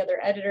and with the other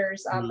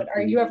editors. But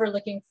are you ever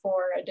looking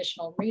for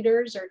additional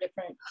readers or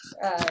different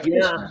Yeah,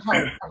 additional help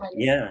behind the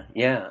scenes? yeah,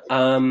 yeah.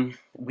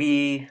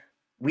 We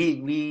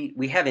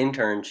have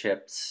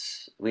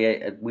internships.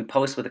 We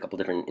post with a couple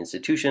different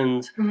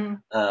institutions.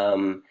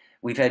 Mhm.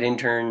 We've had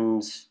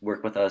interns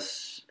work with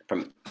us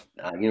from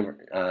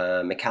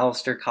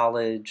Macalester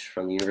College,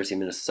 from the University of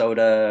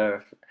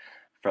Minnesota,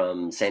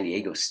 from San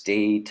Diego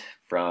State,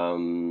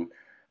 from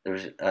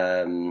there's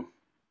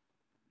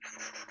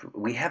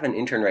we have an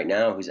intern right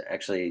now who's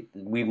actually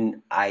we've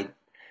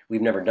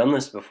never done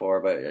this before,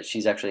 but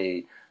she's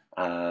actually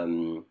a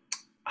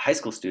high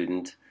school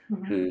student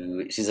Mhm.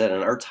 who she's at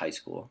an arts high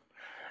school,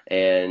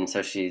 And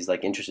so she's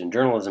like interested in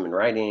journalism and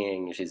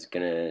writing. She's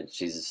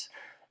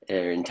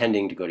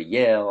intending to go to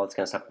Yale, all this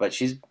kind of stuff. But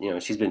she's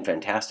been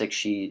fantastic.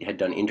 She had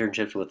done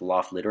internships with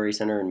Loft Literary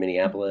Center in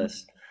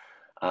Minneapolis,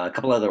 a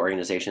couple other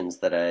organizations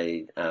that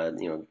I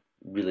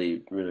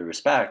really really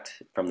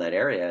respect from that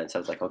area. And so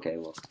I was like, okay,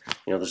 well,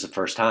 this is the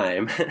first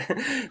time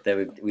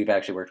that we've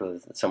actually worked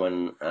with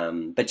someone.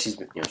 But she's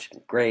been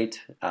great.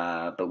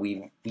 But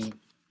we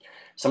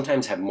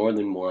sometimes have more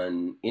than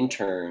one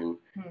intern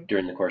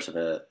during the course of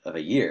a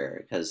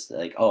year, because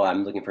like, oh,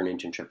 I'm looking for an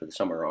internship for the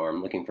summer, or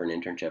I'm looking for an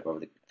internship over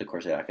the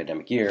course of the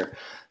academic year.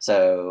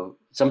 So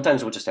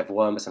sometimes we'll just have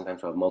one, but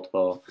sometimes we'll have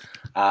multiple.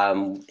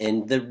 And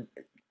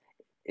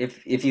if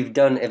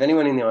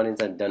anyone in the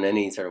audience has done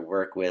any sort of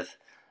work with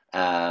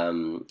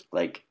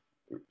like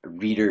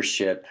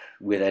readership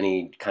with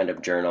any kind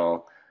of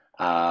journal,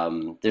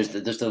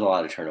 there's a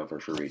lot of turnover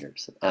for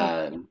readers.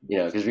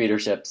 Because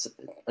readership's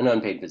an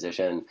unpaid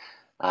position,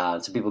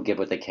 so people give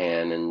what they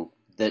can, and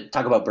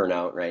talk about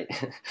burnout, right?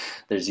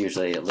 There's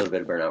usually a little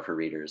bit of burnout for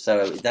readers,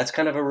 so that's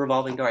kind of a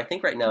revolving door. I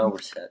think right now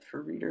we're set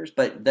for readers,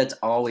 but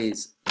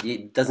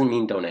it doesn't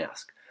mean don't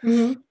ask.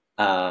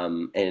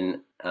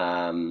 And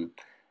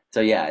so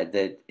yeah,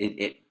 that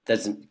it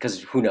doesn't,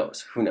 because who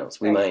knows?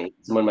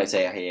 Someone might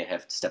say, hey, I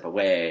have to step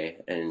away,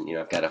 and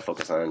I've got to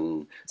focus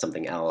on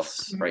something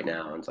else right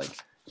now. And it's like,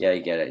 yeah,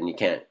 you get it, and you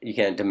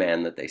can't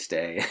demand that they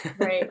stay.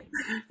 Right.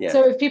 Yeah.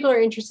 So if people are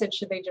interested,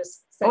 should they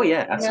just send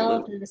an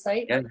email through the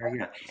site? Yeah.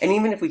 And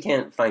even if we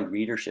can't find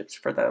readerships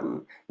for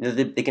them,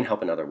 they can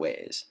help in other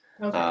ways.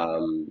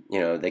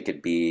 Okay.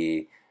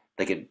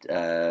 They could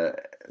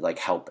like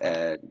help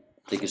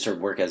they could sort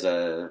of work as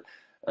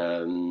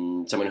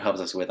someone who helps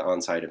us with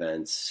on-site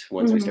events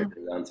once we start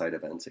doing on-site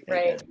events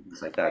again.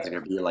 Things like that. It's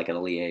going to be like a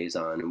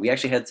liaison. And we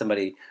actually had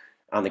somebody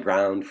on the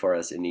ground for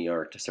us in New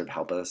York to sort of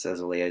help us as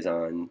a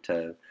liaison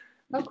to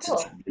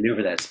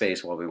maneuver that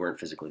space while we weren't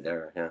physically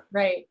there. Yeah.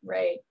 Right.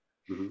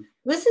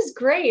 This is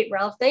great,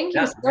 Ralph. Thank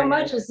you so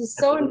much. This is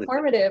so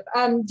informative.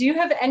 Do you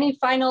have any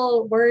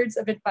final words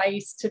of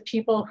advice to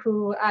people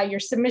who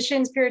your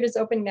submissions period is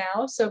open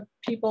now, so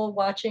people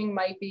watching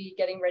might be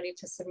getting ready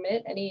to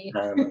submit any?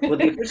 Well,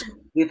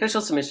 the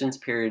official submissions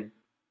period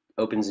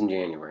opens in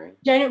January.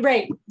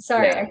 Right.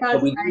 Sorry, yeah. I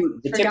thought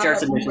the tip jar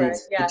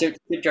submissions. Yeah. The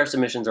tip jar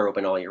submissions are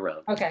open all year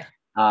round. Okay.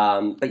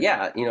 But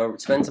yeah,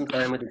 spend some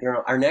time with the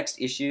journal. Our next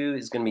issue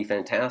is going to be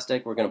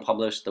fantastic. We're going to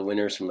publish the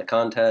winners from the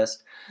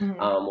contest.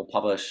 We'll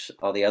publish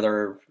all the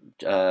other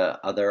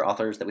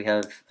authors that we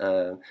have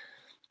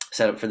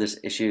set up for this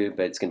issue,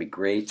 but it's going to be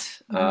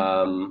great.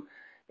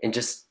 And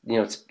just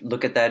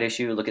look at that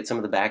issue. Look at some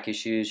of the back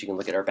issues. You can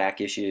look at our back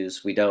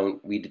issues. We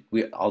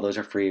all those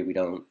are free. We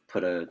don't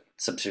put a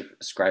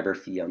subscriber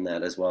fee on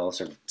that as well.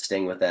 Sort of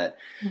staying with that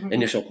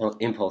initial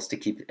impulse to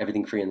keep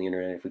everything free on the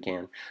internet if we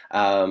can.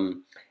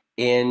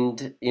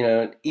 And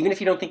even if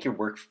you don't think your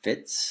work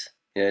fits,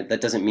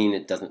 that doesn't mean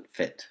it doesn't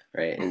fit,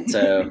 right? And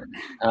so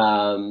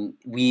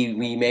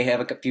we may have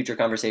a future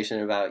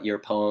conversation about your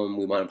poem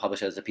we want to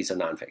publish as a piece of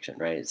nonfiction,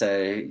 right?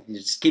 So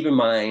just keep in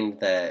mind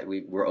that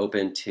we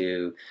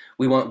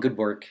want good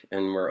work,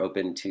 and we're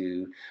open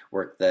to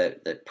work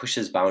that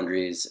pushes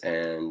boundaries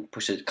and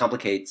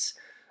complicates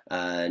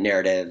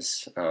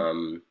narratives.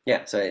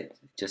 So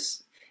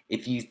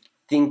if you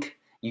think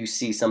you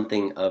see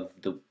something of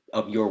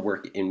your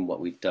work in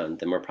what we've done,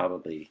 then we're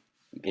probably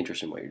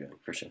interested in what you're doing,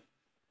 for sure.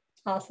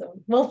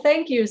 Awesome. Well,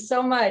 thank you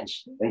so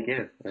much. Thank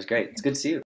you. It was great. It's good to see you.